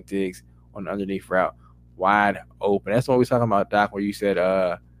touchdown. He had Diggs on the underneath route, wide open. That's what we were talking about, Doc, where you said,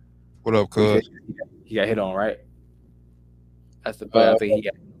 what up, cuz? He got hit on, right? That's the play. I think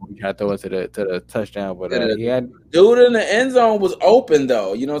he tried to throw it to the touchdown, but he had dude in the end zone was open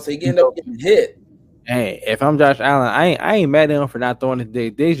though, so he ended up getting hit. Hey, if I'm Josh Allen, I ain't mad at him for not throwing it.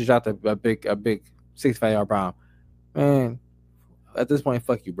 Diggs just dropped a big 65-yard bomb, man. At this point,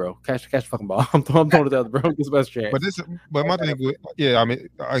 fuck you, bro. Catch the fucking ball. I'm throwing it out, bro. This best chance. But my thing, I mean,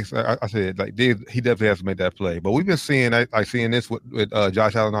 I said like he definitely has to make that play. But we've been seeing this with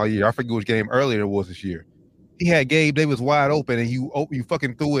Josh Allen all year. I forget which game earlier it was this year. He had Gabe Davis wide open, and you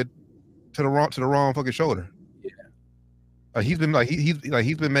fucking threw it to the wrong fucking shoulder. Yeah, he's been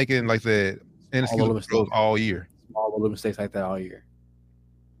making like the inexcusable all year. Small little mistakes like that all year.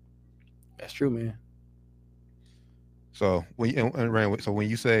 That's true, man. So when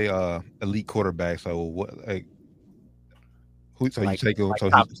you say elite quarterback, so what who? So like, you take him like so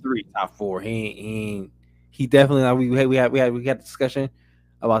top 3, top 4. He definitely we had a discussion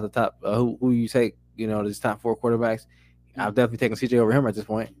about the top who you take. These top 4 quarterbacks. I've definitely taken CJ over him at this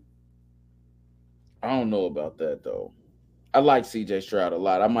point. I don't know about that though. I like CJ Stroud a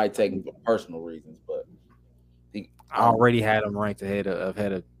lot. I might take him for personal reasons, but I already had him ranked ahead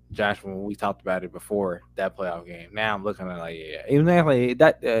of Josh when we talked about it before that playoff game. Now I'm looking at even like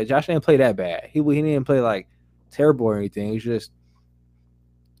that. Josh didn't play that bad. He didn't play like terrible or anything. It's just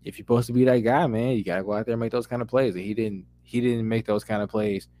if you're supposed to be that guy, man, you gotta go out there and make those kind of plays. And he didn't make those kind of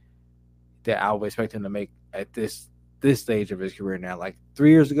plays that I would expect him to make at this stage of his career now. Like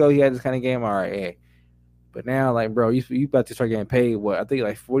 3 years ago, he had this kind of game. All right, hey. But now, like, bro, you about to start getting paid, what, I think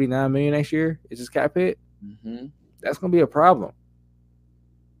like $49 million next year is his cap hit? Mm-hmm. That's going to be a problem.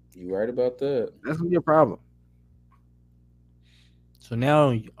 You right about that. That's going to be a problem. So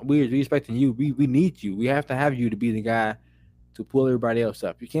now we're expecting you. We need you. We have to have you to be the guy to pull everybody else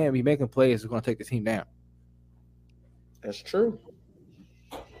up. You can't be making plays that's going to take the team down. That's true.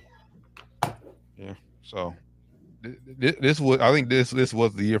 Yeah. So this was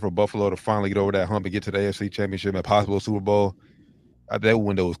the year for Buffalo to finally get over that hump and get to the AFC Championship and possible Super Bowl. That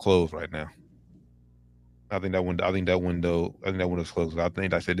window is closed right now. I think that window is closed. I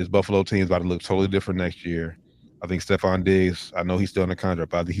think, like I said, this Buffalo team is about to look totally different next year. I think Stephon Diggs, I know he's still in the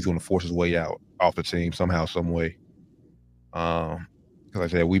contract, but I think he's going to force his way out off the team somehow, some way. Because like I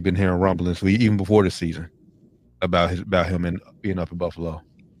said, we've been hearing rumblings even before the season about him and being up in Buffalo.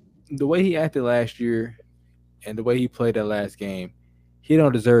 The way he acted last year and the way he played that last game, he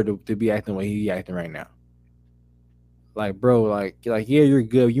don't deserve to be acting the way he acting right now. Like, bro, like yeah, you're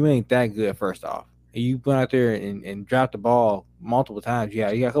good. You ain't that good, first off. And you went out there and dropped the ball multiple times.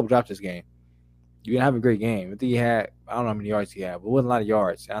 Yeah, you got a couple drops this game. You didn't have a great game. I think he had, I don't know how many yards he had, but it wasn't a lot of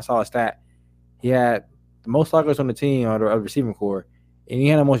yards. And I saw a stat. He had the most targets on the team or the receiving core, and he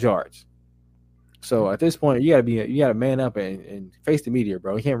had the most yards. So at this point, you gotta man up and face the media,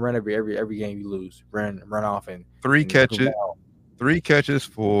 bro. You can't run every game you lose. Run off and three catches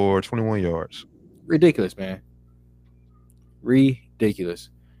for 21 yards. Ridiculous, man. Ridiculous.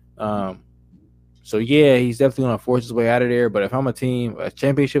 So yeah, he's definitely gonna force his way out of there. But if I'm a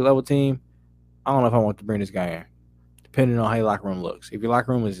championship level team, I don't know if I want to bring this guy in, depending on how your locker room looks. If your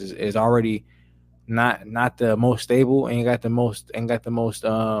locker room is already not the most stable, ain't got the most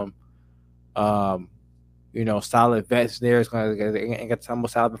solid vets there, it's ain't got the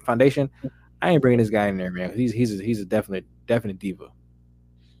most solid foundation, I ain't bringing this guy in there, man. He's a definite diva.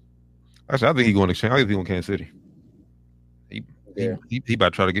 Actually, I think he's going to exchange. I think he's going to Kansas City. He about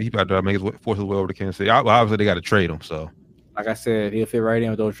to try to get. He about to try to make force his way over to Kansas City. Obviously, they got to trade him. So, like I said, he'll fit right in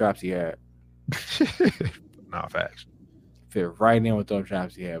with those drops he had. Nah, facts. Fit right in with those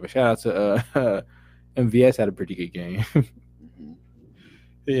drops he had. But shout out to MVS had a pretty good game.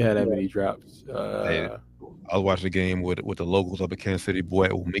 He had that many drops. I was watching the game with the locals up in Kansas City. Boy,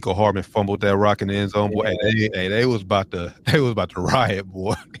 Miko Hardman fumbled that rock in the end zone. Boy, they was about to riot,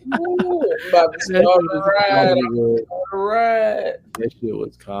 boy. About to start a riot. That shit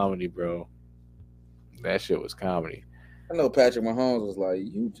was comedy, bro. That shit was comedy. I know Patrick Mahomes was like,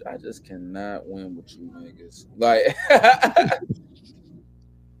 I just cannot win with you niggas. Like,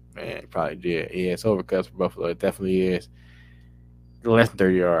 man, probably did. Yeah, it's overcuts for Buffalo. It definitely is. Less than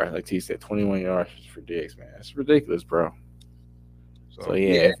 30 yards, like T said, 21 yards for Diggs, man. It's ridiculous, bro. So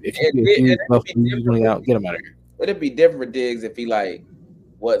yeah, if you Buffalo out, get him out of here. It'd be different for Diggs if he like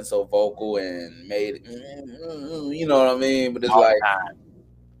wasn't so vocal and made, you know what I mean? But it's all like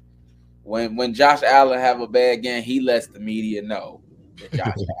when Josh Allen have a bad game, he lets the media know that Josh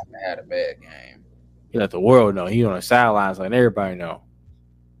Allen had a bad game. He let the world know. He on the sidelines, letting everybody know.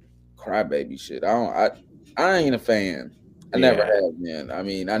 Crybaby shit. I ain't a fan. I never have been. I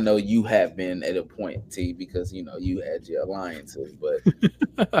mean, I know you have been at a point, T, because you know you had your alliances, but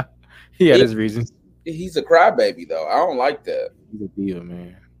he had his reasons. He's a crybaby, though. I don't like that. He's a diva,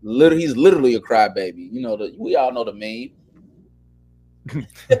 man. He's literally a crybaby. You know, we all know the meme.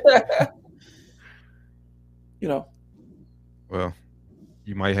 You know. Well,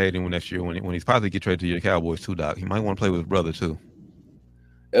 you might hate him next year when he's probably get traded to your Cowboys too, Doc. He might want to play with his brother too.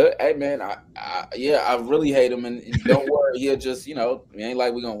 Hey man, I really hate him, and don't worry, he'll just, you know, it ain't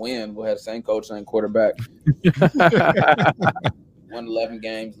like we're gonna win. We'll have the same coach, same quarterback. Won 11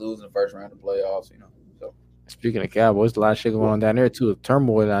 games, losing the first round of playoffs, you know. So speaking of Cowboys, a lot of shit going on down there too.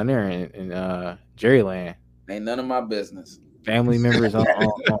 Turmoil down there in Jerryland. Ain't none of my business. Family members on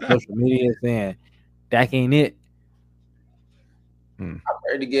social media saying Dak ain't it. I'm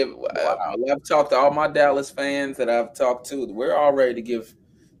ready to give. I've talked to all my Dallas fans that I've talked to. We're all ready to give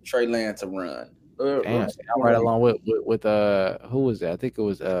Trey Lance a run. Damn, I'm right along with who was that? I think it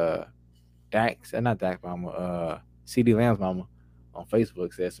was Dak's, not Dak mama, CD Lamb's mama on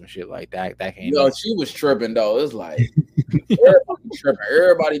Facebook said some shit like that. Dak ain't. Yo, she was tripping though. It's like everybody tripping.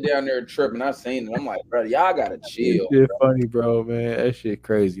 Everybody down there tripping. I seen it. I'm like, bro, y'all gotta chill. It's funny, bro, man. That shit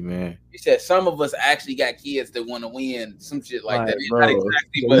crazy, man. He said some of us actually got kids that want to win. Some shit like that. Bro,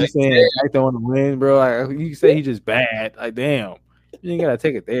 exactly what you saying I don't want to win, bro. Like, you say he's just bad. Like, damn. You ain't gotta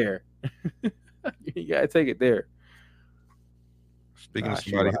take it there. You gotta take it there. Speaking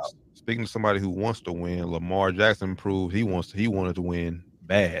of somebody who wants to win, Lamar Jackson proved he wanted to win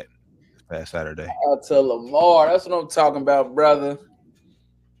bad this past Saturday. Out to Lamar, that's what I'm talking about, brother.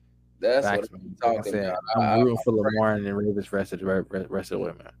 That's what I'm talking about. I'm rooting for Lamar and the Ravens rest of the way,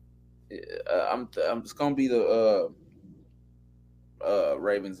 man. I'm just gonna be the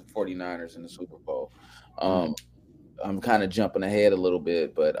Ravens and 49ers in the Super Bowl. I'm kind of jumping ahead a little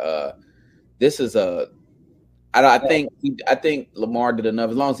bit, but this is I think Lamar did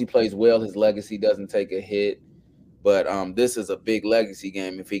enough. As long as he plays well, his legacy doesn't take a hit. But this is a big legacy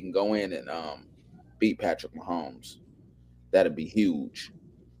game if he can go in and beat Patrick Mahomes. That'd be huge.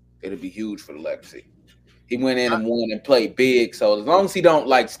 It'd be huge for the legacy. He went in and won and played big. So as long as he don't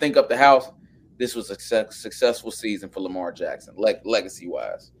like stink up the house, this was a successful season for Lamar Jackson, legacy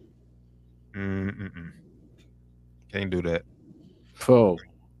wise. Can't do that. Oh,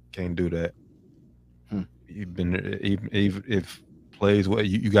 can't do that. You've been if plays well,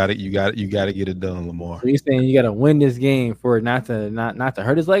 you got to get it done, Lamar. So you saying you got to win this game for it not to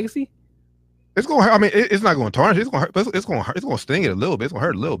hurt his legacy? It's going to hurt. I mean, it's not going to tarnish. It's going to hurt. It's going to hurt. It's going to sting it a little bit. It's going to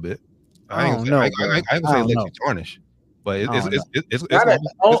hurt a little bit. I ain't going to say legacy tarnish, but it's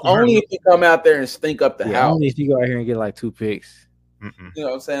only if you come out there and stink up the house. Only if you go out here and get like 2 picks. You know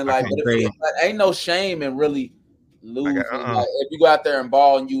what I'm saying? Like, ain't no shame in really losing. Like, if you go out there and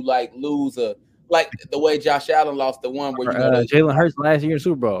ball and you like lose like the way Josh Allen lost the one where Jalen Hurts last year in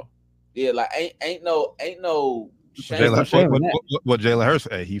Super Bowl. Yeah, like ain't no shame. What Jalen Hurts?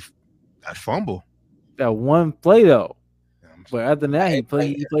 Hey, he that fumble. That one play though. But other than that, he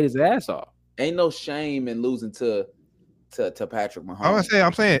played his ass off. Ain't no shame in losing to Patrick Mahomes.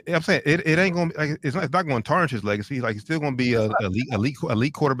 I'm saying it ain't gonna be like it's not going to tarnish his legacy. Like he's still going to be a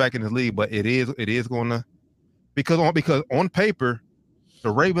elite quarterback in his league, but it is going to because on paper the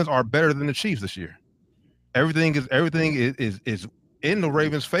Ravens are better than the Chiefs this year. Everything is in the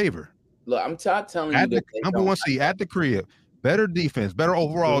Ravens' favor. Look, I'm telling you, that number one seed at the crib, better defense, better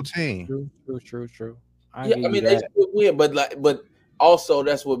overall team. True. I mean, they should win, but also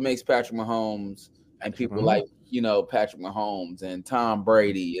that's what makes Patrick Mahomes and people like Patrick Mahomes and Tom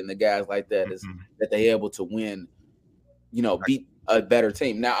Brady and the guys like that is that they're able to win, beat a better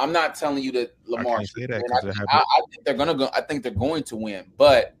team. Now I'm not telling you that Lamar. I think they're gonna go. I think they're going to win,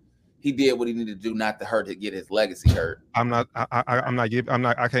 but he did what he needed to do not to get his legacy hurt.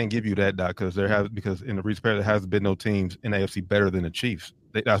 I can't give you that, Doc, because in the recent past there hasn't been no teams in the AFC better than the Chiefs.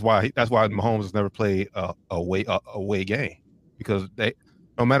 That's why Mahomes has never played a away game, because they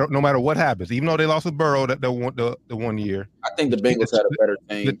no matter what happens, even though they lost to Burrow the one year. I think the Bengals had a better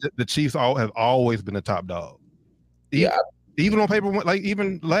team. The Chiefs have always been the top dog. Yeah, even on paper, like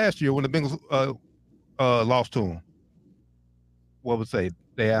even last year when the Bengals lost to them, what would say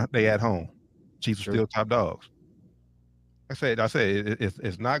they at home, Chiefs are still top dogs. I said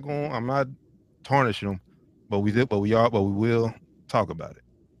it's not going. I'm not tarnishing them, but we will talk about it.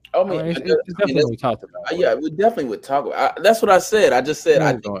 I mean, it's definitely we talked about. Yeah, we definitely would talk about. That's what I said. I just said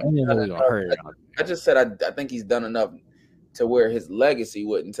I just said I think he's done enough to where his legacy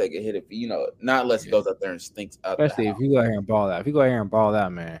wouldn't take a hit if not unless he goes out there and stinks out. Especially if you go out here and ball out. If you go out here and ball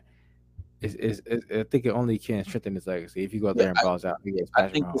out, man, I think it only can strengthen his legacy if you go out there and balls out. I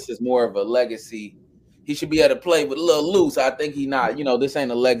think this is more of a legacy. He should be able to play with a little loose. I think he not. This ain't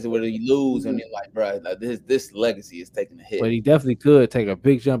a legacy where he lose and you're like, bro, this legacy is taking a hit. But he definitely could take a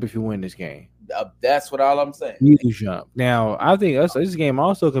big jump if you win this game. That's what all I'm saying. Huge jump. Now, I think this game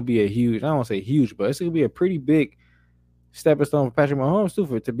also could be a huge. I don't want to say huge, but it's going to be a pretty big stepping stone for Patrick Mahomes too,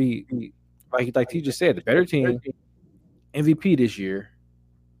 for it to be like he just said, the better team, MVP this year,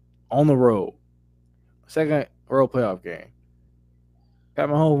 on the road, second road playoff game. Pat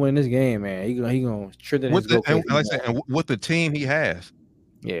Mahomes win this game, man. He gonna strengthen his goal. And with the team he has,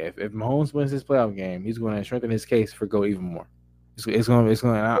 yeah. If Mahomes wins this playoff game, he's going to strengthen his case for GOAT even more. It's going.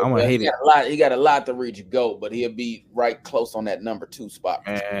 I'm gonna hate it. He got a lot to reach GOAT, but he'll be right close on that number 2 spot.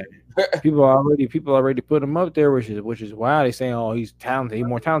 Man, people already put him up there, which is why they saying, oh, he's talented. He's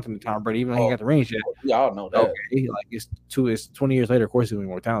more talented than Tom Brady, even though he got the rings yet. We all know that. Okay, it's 20 years later. Of course, he's gonna be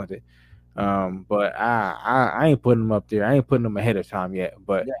more talented. But I ain't putting him up there. I ain't putting him ahead of time yet.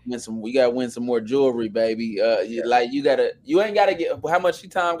 But we gotta win some more jewelry, baby. You ain't gotta get how much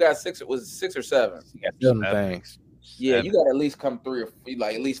Tom got. 6 or 7. You got 7 things. Yeah, you got to at least come 3 or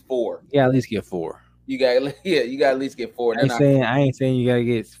like at least 4. Yeah, at least get 4. You got at least get 4. I ain't saying you got to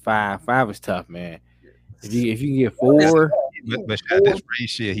get 5. 5 is tough, man. If you can get 4, but at this rate,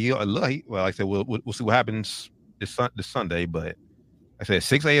 shit, like I said, we'll see what happens this Sunday. But I said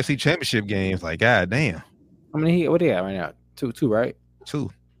 6 AFC Championship games. Like, god damn. I mean, what they got right now? 2, right? 2.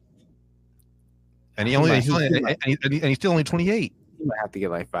 And he's still only 28. You might have to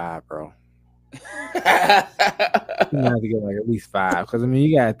get like 5, bro. You have to get like at least 5, because I mean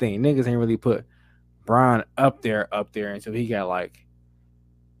you gotta think niggas ain't really put Bron up there until he got like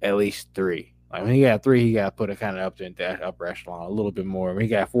at least 3. Like when he got 3, he got put it kind of up there in that upper echelon a little bit more. When he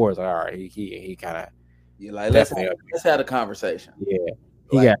got 4, it's like all right, he kind of let's have a conversation. Yeah,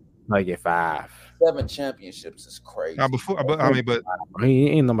 he got like get 5. 7 championships is crazy. He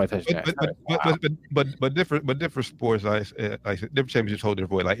ain't nobody touching that. But different sports, like different championships hold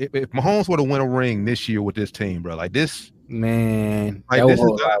different way. Like if Mahomes were to win a ring this year with this team, bro, like this, man,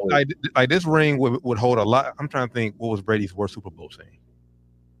 this ring would hold a lot. I'm trying to think what was Brady's worst Super Bowl scene.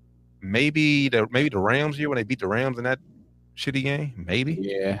 Maybe the Rams year when they beat the Rams in that shitty game. Maybe.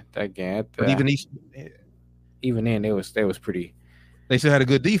 Yeah, that game. Even then, they was pretty. They still had a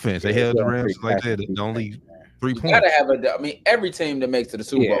good defense. They held the Rams like that. Only 3 points. Gotta have every team that makes it to the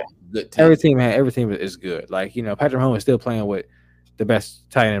Super Bowl, good team. Every team is good. Like Patrick Mahomes is still playing with the best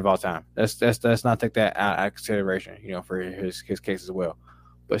tight end of all time. Let's not take that out of consideration. For his case as well.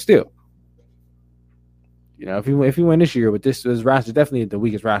 But still, if he win this year with this roster, definitely the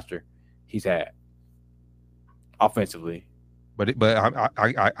weakest roster he's had offensively. But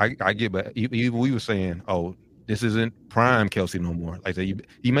I get. But we were saying, oh, this isn't prime Kelsey no more. Like I said,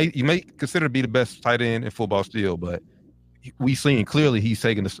 you may consider to be the best tight end in football still, but we seen clearly he's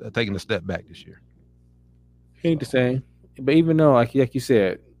taking a step back this year. He ain't the same. But even though, like you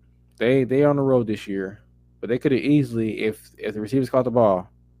said, they on the road this year, but they could have easily, if the receivers caught the ball.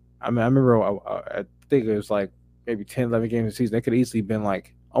 I mean, I remember I think it was like maybe 10, 11 games in the season. They could have easily been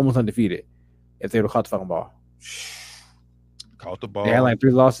like almost undefeated if they would have caught the fucking ball. Caught the ball. They had like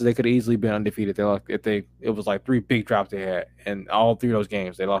 3 losses. They could have easily been undefeated. It was like 3 big drops they had, and all 3 of those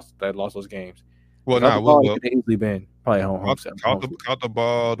games they lost those games. Well, could have easily been probably home. Caught the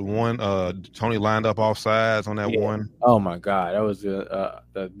ball. The one Tony lined up off sides on that one. Oh my god, that was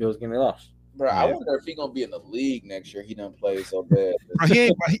the Bills game they lost. Bro, I wonder if he's gonna be in the league next year. He done played so bad.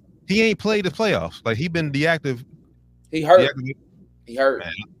 He ain't played the playoffs. Like he been deactive. He hurt. He hurt.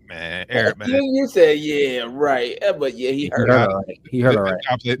 Man, Eric, man. You said, yeah, right. But yeah, he hurt. He hurt all right.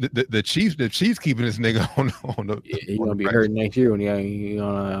 The Chiefs keeping this nigga on the. Yeah, he's gonna be hurt next year when he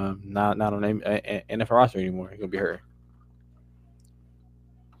not on the NFL roster anymore. He's gonna be hurt.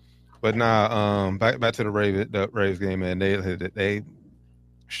 But nah, back to the Ravens game, man. They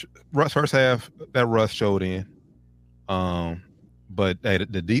Russ first half that Russ showed in, but hey,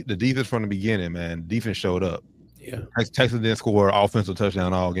 the defense from the beginning, man, defense showed up. Yeah, Texas didn't score an offensive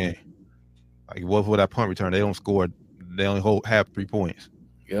touchdown all game. Like what for that punt return? They don't score. They only hold half 3 points.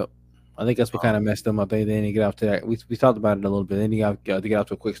 Yep. I think that's what kind of messed them up. They didn't get off to that. We talked about it a little bit. They didn't get off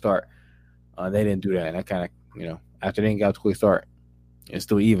to a quick start. They didn't do that. And that kind of, after they didn't get off to a quick start, it's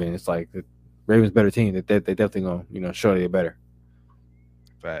still even. It's like the Ravens better team. They definitely gonna show they're better.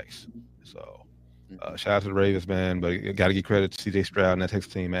 Facts. So shout out to the Ravens, man. But you got to give credit to CJ Stroud and that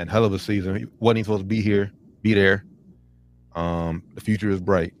Texas team, man. Hell of a season. He wasn't even supposed to be there. The future is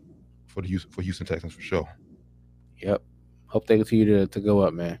bright for Houston Texans for sure. Yep. Hope they continue to go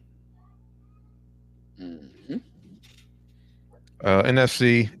up, man. Mm-hmm.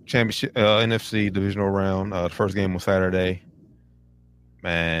 NFC championship, NFC divisional round. The first game was Saturday.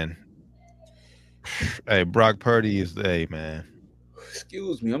 Man, hey, Brock Purdy is the man.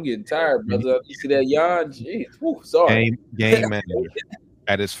 Excuse me, I'm getting tired, brother. You see that yawn? Jeez, whew, sorry. Game manager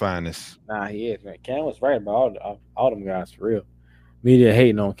at his finest. Nah, he is, man. Cam was right about all them guys for real. Media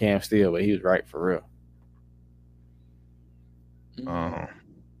hating on Cam still, but he was right for real.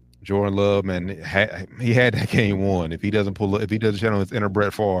 Jordan Love, man, he had that game won. If he doesn't channel his inner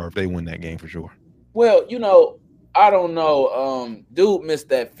Brett Favre, they win that game for sure. Well, I don't know. Dude missed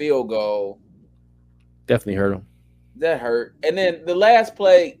that field goal. Definitely hurt him. That hurt. And then the last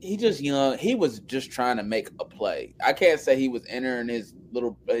play, he just young. He was just trying to make a play. I can't say he was entering his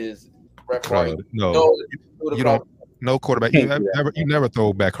referee. No, you don't. No quarterback. You never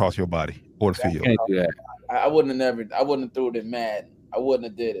throw back across your body or the field. Can't do that. I wouldn't have threw it in Madden. I wouldn't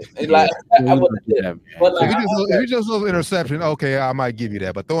have did it. I wouldn't have did it. But like, if you just lose interception, okay, I might give you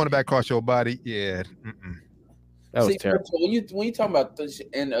that. But throwing it back across your body, yeah. That was terrible. When you talk about this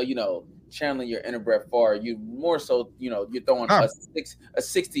and channeling your inner Brett Favre, you more so you're throwing a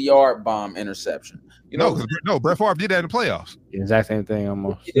 60-yard bomb interception. No, Brett Favre did that in the playoffs. Exact same thing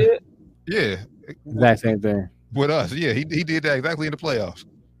almost. He did? Yeah. Exact same thing. With us, yeah, he did that exactly in the playoffs.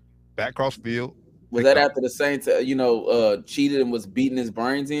 Back cross field. Was that after the Saints, cheated and was beating his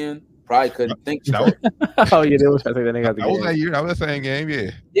brains in? Probably couldn't think straight. Oh yeah, that was that nigga. That was that year. That was the same game.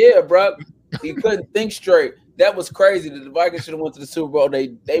 Yeah. Yeah, bro. He couldn't think straight. That was crazy. The Vikings should have went to the Super Bowl.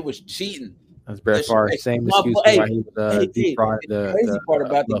 They was cheating. That's Brett Favre. Same excuse why he was the crazy part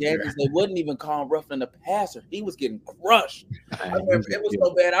about the game is they wouldn't even call him roughing the passer. He was getting crushed. I remember it was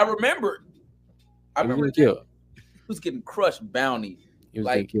so bad. I remember it. He was getting crushed. Bounty. He was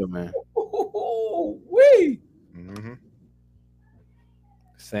getting killed, man. Mm-hmm.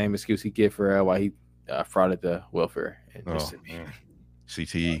 Same excuse he get for why he frauded the welfare.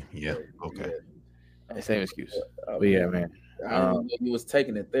 CTE, yeah, okay. Same excuse. But yeah, man. I don't know if he was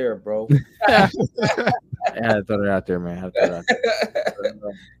taking it there, bro. I had to throw it out there, man.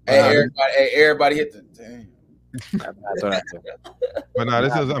 Everybody hit the damn. But no,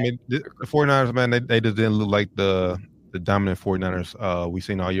 the 49ers, man, they just didn't look like the dominant 49ers we've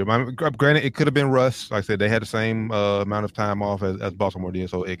seen all year. Granted, it could have been Russ. Like I said, they had the same amount of time off as Baltimore did,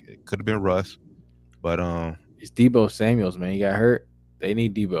 so it could have been Russ. But it's Debo Samuels, man. He got hurt. They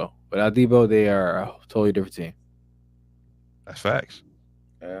need Debo. Without Debo, they are a totally different team. That's facts.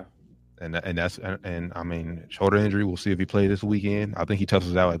 Yeah. And I mean, shoulder injury. We'll see if he plays this weekend. I think he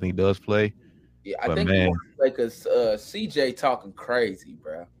toughs out. I think he does play. Yeah, I think he wants to play because CJ talking crazy,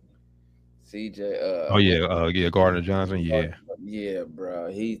 bro. CJ. Gardner Johnson. Yeah. Yeah, bro.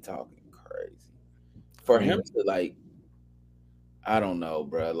 He talking crazy. For him to I don't know,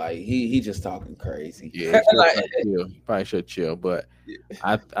 bro. Like he just talking crazy. Yeah, he probably should chill. But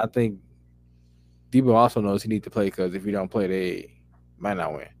I think Debo also knows he needs to play because if he don't play, they might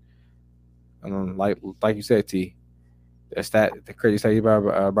not win. Like you said, T. The crazy stat you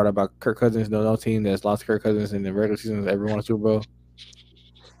brought about Kirk Cousins. No team that's lost Kirk Cousins in the regular season has ever won a Super Bowl.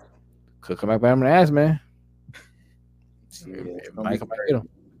 Could come back by him and ask, man. Might come back get him.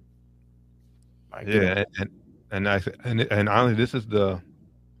 Yeah, and honestly, this is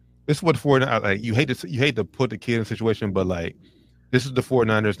what the 49ers like. You hate to put the kid in a situation, but like this is the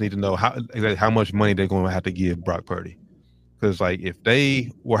 49ers need to know how much money they're going to have to give Brock Purdy, because like if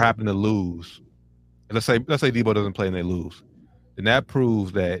they were happen to lose, let's say Debo doesn't play and they lose, then that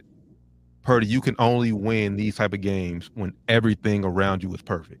proves that Purdy, you can only win these type of games when everything around you is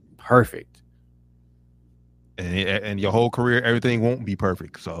perfect. Perfect. and your whole career, everything won't be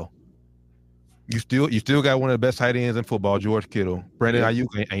perfect. So you still got one of the best tight ends in football, George Kittle. Brandon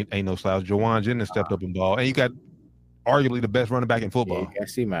Ayuk ain't no slouch. Jawan Jennings stepped up in ball, and you got arguably the best running back in Yeah, football. you got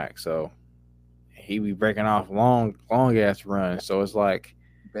C-Mac, so he be breaking off long ass runs. So it's like,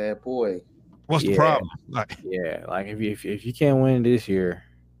 bad boy. What's the problem? Like if you can't win this year,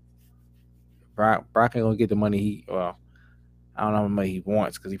 Brock ain't gonna get the money I don't know how much money he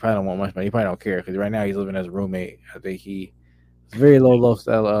wants because he probably don't want much money. He probably don't care because right now he's living as a roommate. I think he's very low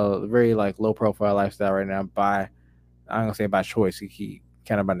style, very like low profile lifestyle right now. I'm not gonna say by choice. He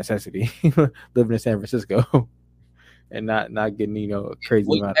kind of by necessity, living in San Francisco and not getting a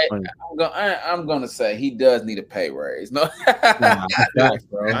crazy amount of money. I'm gonna say he does need a pay raise. No, Facts,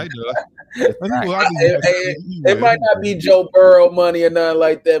 bro. It might not be Joe Burrow money or nothing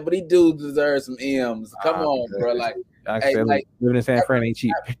like that, but he do deserve some M's. Come on, bro. Like living in San Fran ain't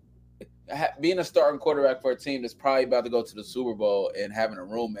cheap. Being a starting quarterback for a team that's probably about to go to the Super Bowl and having a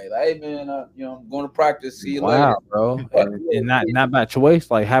roommate, like, hey man, I'm going to practice. See you later, bro. And not by choice,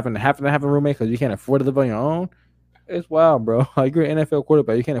 like having to have a roommate because you can't afford to live on your own. It's wild, bro. Like you're an NFL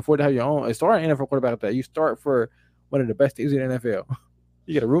quarterback, you can't afford to have your own. Start an NFL quarterback that you start for one of the best teams in the NFL.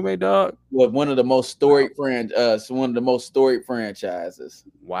 You get a roommate, dog. With one of the most storied franchises.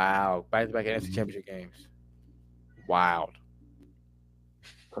 Wow, back-to-back NFC Championship games. Wild,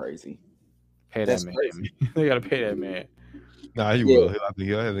 crazy. Pay that man. They gotta pay that man. Nah, he will. I think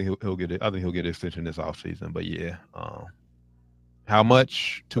he'll get it. I think he'll get an extension this offseason. But yeah, how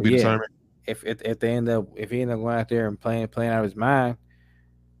much to be determined? If he end up going out there and playing out of his mind,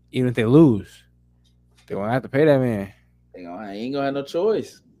 even if they lose, they're gonna have to pay that man. He ain't gonna have no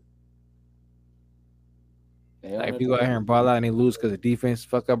choice. Like if you go out here and ball out and they lose because the defense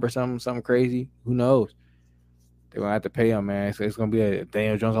fuck up or something crazy, who knows? They're gonna have to pay him, man. So it's gonna be a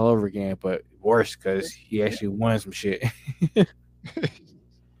Daniel Jones all over again, but worse because he actually won some shit.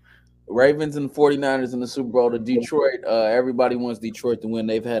 Ravens and the 49ers in the Super Bowl to Detroit. Everybody wants Detroit to win.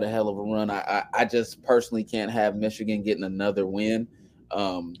 They've had a hell of a run. I just personally can't have Michigan getting another win.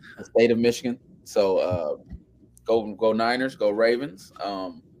 The state of Michigan. So go Niners, go Ravens.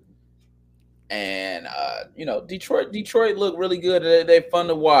 Detroit look really good. They're fun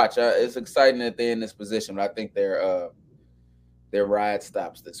to watch. It's exciting that they're in this position, but I think their ride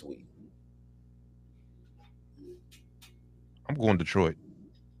stops this week. I'm going Detroit.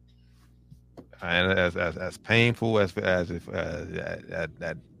 And as painful as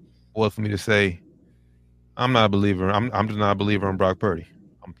that was for me to say, I'm not a believer. I'm just not a believer in Brock Purdy.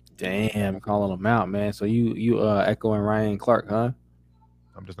 Damn, calling him out, man. So you echoing Ryan Clark, huh?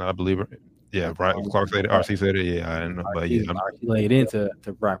 I'm just not a believer. Yeah, Ryan Clark said it. RC said it. Yeah, I don't know, but yeah, RC laid into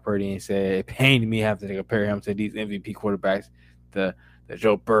Brock Purdy and said it pained me having to compare him to these MVP quarterbacks, the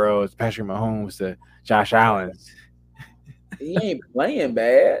Joe Burrows, Patrick Mahomes, the Josh Allens. He ain't playing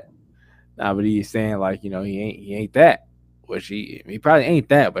bad. Nah, but he's saying like he ain't that, which he probably ain't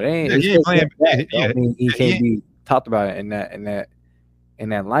that, but he ain't playing bad. He can't be talked about in that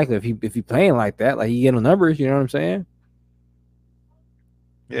light. If he playing like that, like he getting numbers, you know what I'm saying?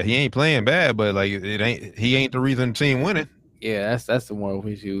 Yeah, he ain't playing bad, but like he ain't the reason the team winning. Yeah, that's the one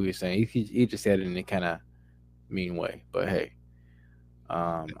we were saying. He just said it in a kind of mean way, but hey,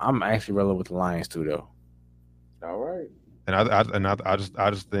 I'm actually rolling with the Lions too, though. All right. And I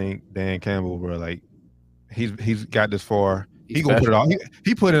just think Dan Campbell, bro, like he's got this far. He gonna put it all.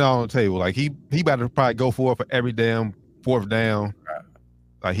 He put it all on the table. Like he about to probably go for it for every damn fourth down.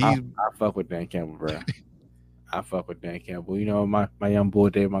 Like I fuck with Dan Campbell, bro. I fuck with Dan Campbell. My young boy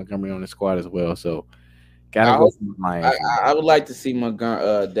Dave Montgomery on the squad as well. So gotta go for the Lions. I would like to see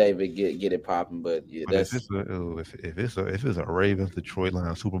David get it popping, but yeah, that's if it's a Ravens Detroit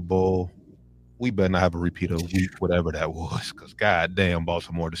Lions Super Bowl. We better not have a repeat of week whatever that was, because goddamn,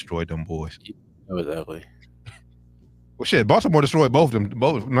 Baltimore destroyed them boys. That was ugly. Well, shit, Baltimore destroyed both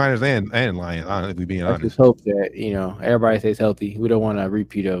Niners and Lions. If we being honest, I just hope that everybody stays healthy. We don't want a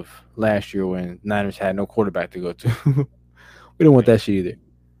repeat of last year when Niners had no quarterback to go to. We don't want that shit either.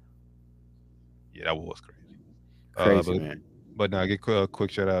 Yeah, that was crazy. Crazy, man. But now, get a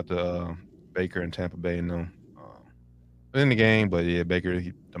quick shout out to Baker and Tampa Bay and them. In the game, but yeah, Baker,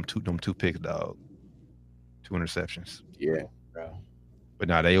 them two picks, dog, 2 interceptions. Yeah, bro. But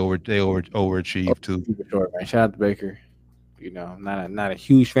now they overachieved too. Super short, man. Shout out to Baker. Not a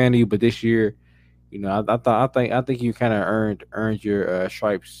huge fan of you, but this year, I think you kind of earned your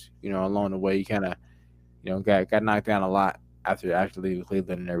stripes. Along the way, you kind of got knocked down a lot after leaving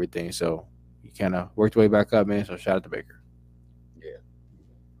Cleveland and everything. So you kind of worked your way back up, man. So shout out to Baker. Yeah.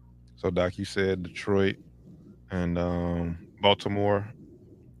 So Doc, you said Detroit and Baltimore.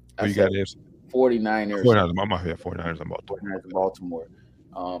 I 49ers. 49ers. I'm out here. 49ers in Baltimore. 49ers in Baltimore.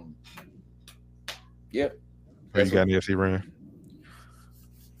 Yep. Who you got in the NFC, Rand?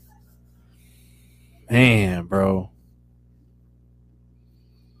 Man, bro.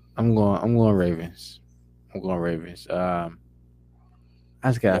 I'm going Ravens. I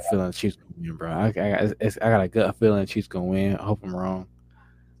just got a feeling the Chiefs gonna win, bro. I got a gut feeling the Chiefs gonna win. I hope I'm wrong.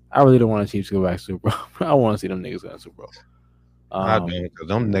 I really don't want the Chiefs to go back to Super Bowl. I want to see them niggas go to Super Bowl. I don't,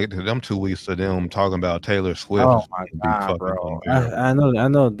 because them 2 weeks of them talking about Taylor Swift. Oh my god, bro! I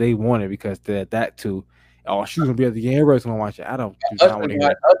know they want it because that too. Oh, she's gonna be at the game. Everybody's gonna watch it. I don't. Us we're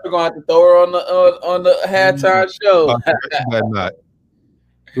gonna have to throw her on the halftime show. Not.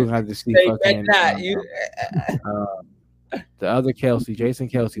 We're gonna have to see fucking the other Kelsey, Jason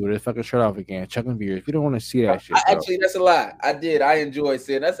Kelsey, with his fucking shirt off again, chucking beers. If you don't want to see that shit, actually, that's a lie. I did. I enjoyed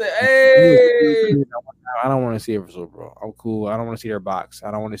seeing. I said, "Hey." I don't want to see it for Super Bowl. I'm cool. I don't want to see their box.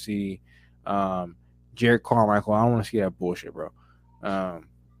 I don't want to see Jared Carmichael. I don't want to see that bullshit, bro. I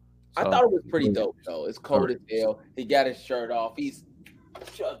thought it was pretty dope though. It's cold as hell. He got his shirt off. He's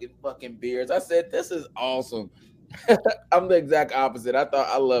chugging fucking beers. I said, "This is awesome." I'm the exact opposite.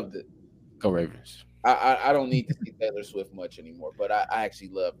 I loved it. Go Ravens. I don't need to see Taylor Swift much anymore, but I actually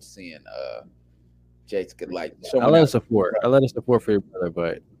loved seeing Jace could like. I let us support. I let us support for your brother,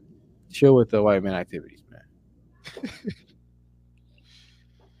 but chill with the white man activities, man.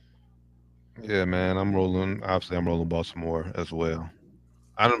 Yeah, man. I'm rolling Baltimore as well.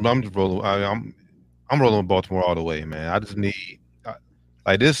 I'm just rolling. I'm rolling Baltimore all the way, man. I just need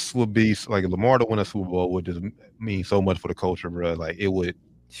like this would be like Lamar to win a Super Bowl would just mean so much for the culture, bro. Like it would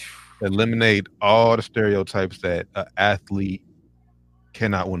eliminate all the stereotypes that an athlete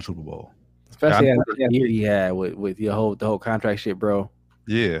cannot win a Super Bowl. Especially after the year he had with the whole contract shit, bro.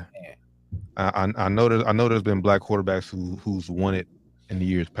 Yeah, I know there's been black quarterbacks who's won it in the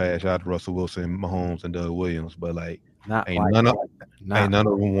years past. Shout out to Russell Wilson, Mahomes, and Doug Williams, but like ain't none of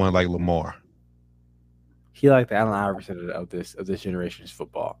them won like Lamar. He like the Allen Iverson of this generation's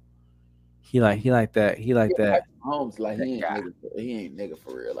football. He like that. He like that. Mahomes like he ain't nigga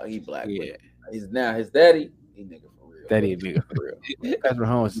for real. Like he black. Yeah. He's now his daddy. He nigga for real. Daddy nigga for real. Patrick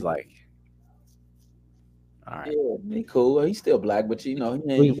Mahomes is like, all right. Yeah, he cool. He's still black, but you know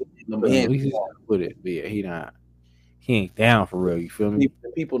he ain't with it. But yeah, he not. He ain't down for real. You feel me?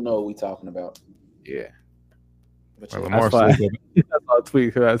 People know what we talking about. Yeah. But Lamar I saw a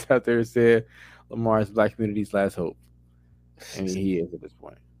tweet out there said Lamar is black community's last hope, and he is at this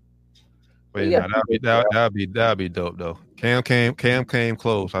point. But yeah, that'd be dope though. Cam came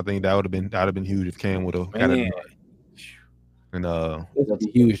close. I think that would have been huge if Cam would have got it. And it's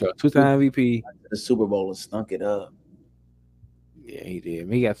huge though. 2-time MVP. The Super Bowl and stunk it up. Yeah, he did.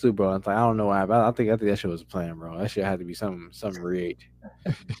 He got Super Bowl. It's like, I don't know why, but I think that shit was a plan, bro. That shit had to be something rigged.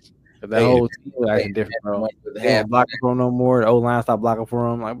 That whole team was acting different, bro. They ain't blocking for him no more. The old line stopped blocking for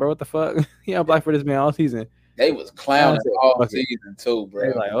him. Like, bro, what the fuck? He ain't blocked for this man all season. They was clowns all season too,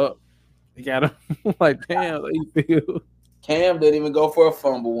 bro. They like, oh, he got him. Like, damn, how you feel? Cam didn't even go for a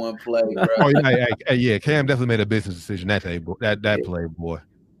fumble one play, bro. Yeah, Cam definitely made a business decision that day, that play, boy.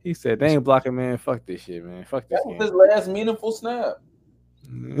 He said, they ain't blocking, man. Fuck this shit, man. Fuck this game. That was his last meaningful snap.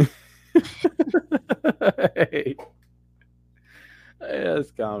 Hey, that's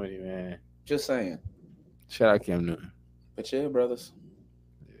comedy, man. Just saying. Shout out Cam Newton. But yeah, brothers.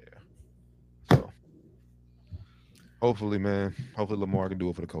 Yeah. So hopefully Lamar can do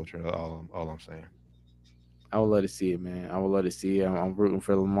it for the culture. All I'm saying. I would love to see it, man. I would love to see it. I'm rooting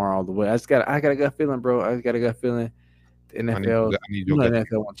for Lamar all the way. I got a gut feeling, bro. I got a gut feeling. The NFL, the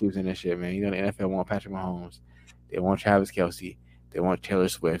NFL want Chiefs in this shit, man. You know the NFL want Patrick Mahomes. They want Travis Kelce. They want Taylor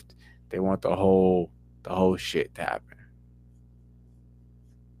Swift. They want the whole shit to happen.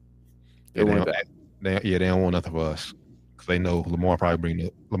 They don't want nothing for us because they know Lamar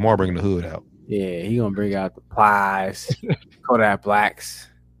bringing the hood out. Yeah, he gonna bring out the Plies, Kodak Blacks.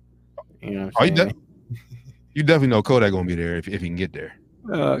 You know what I'm saying? You definitely know Kodak gonna be there if he can get there.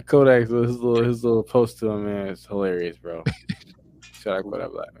 Kodak's his little post to him, man. It's hilarious, bro. Shout out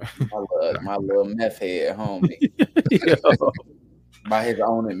Kodak Black. My little meth head homie. By his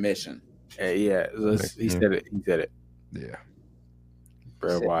own admission. Yeah, he said it. Yeah.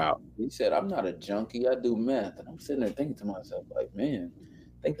 Bro, wow. He said, I'm not a junkie. I do meth. And I'm sitting there thinking to myself, like, man,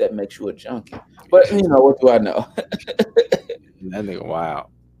 I think that makes you a junkie. But, you know, what do I know? That nigga, wow.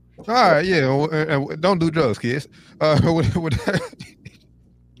 All right, yeah. Don't do drugs, kids. That's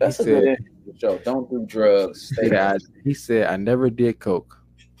a good show. Don't do drugs. He said, I never did coke,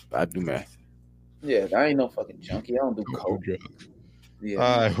 but I do meth. Yeah, I ain't no fucking junkie. I don't do coke. Drugs. Yeah.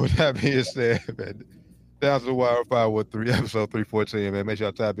 All right, with that being said, man, Down to the Wire 513, episode 314, man. Make sure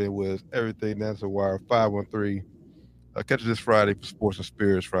y'all tap in with everything Down to the Wire 513. Catch us this Friday for Sports and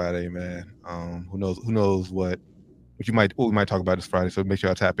Spirits Friday, man. Who knows what we might talk about this Friday. So make sure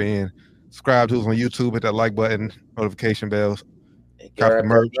y'all tap in. Subscribe to us on YouTube, hit that like button, notification bells. Cop the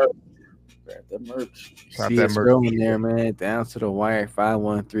merch. Grab the merch. See us scrolling there, man. Down to the Wire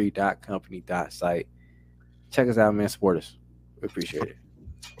 513.company.site. Check us out, man. Support us. We appreciate it.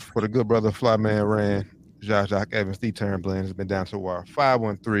 For the good brother Flyman Rand, Josh Evans, the Turn Blend has been Down to the Wire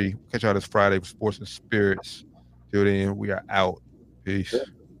 513. Catch y'all this Friday for Sports and Spirits. Till then, we are out. Peace.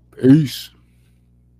 Peace.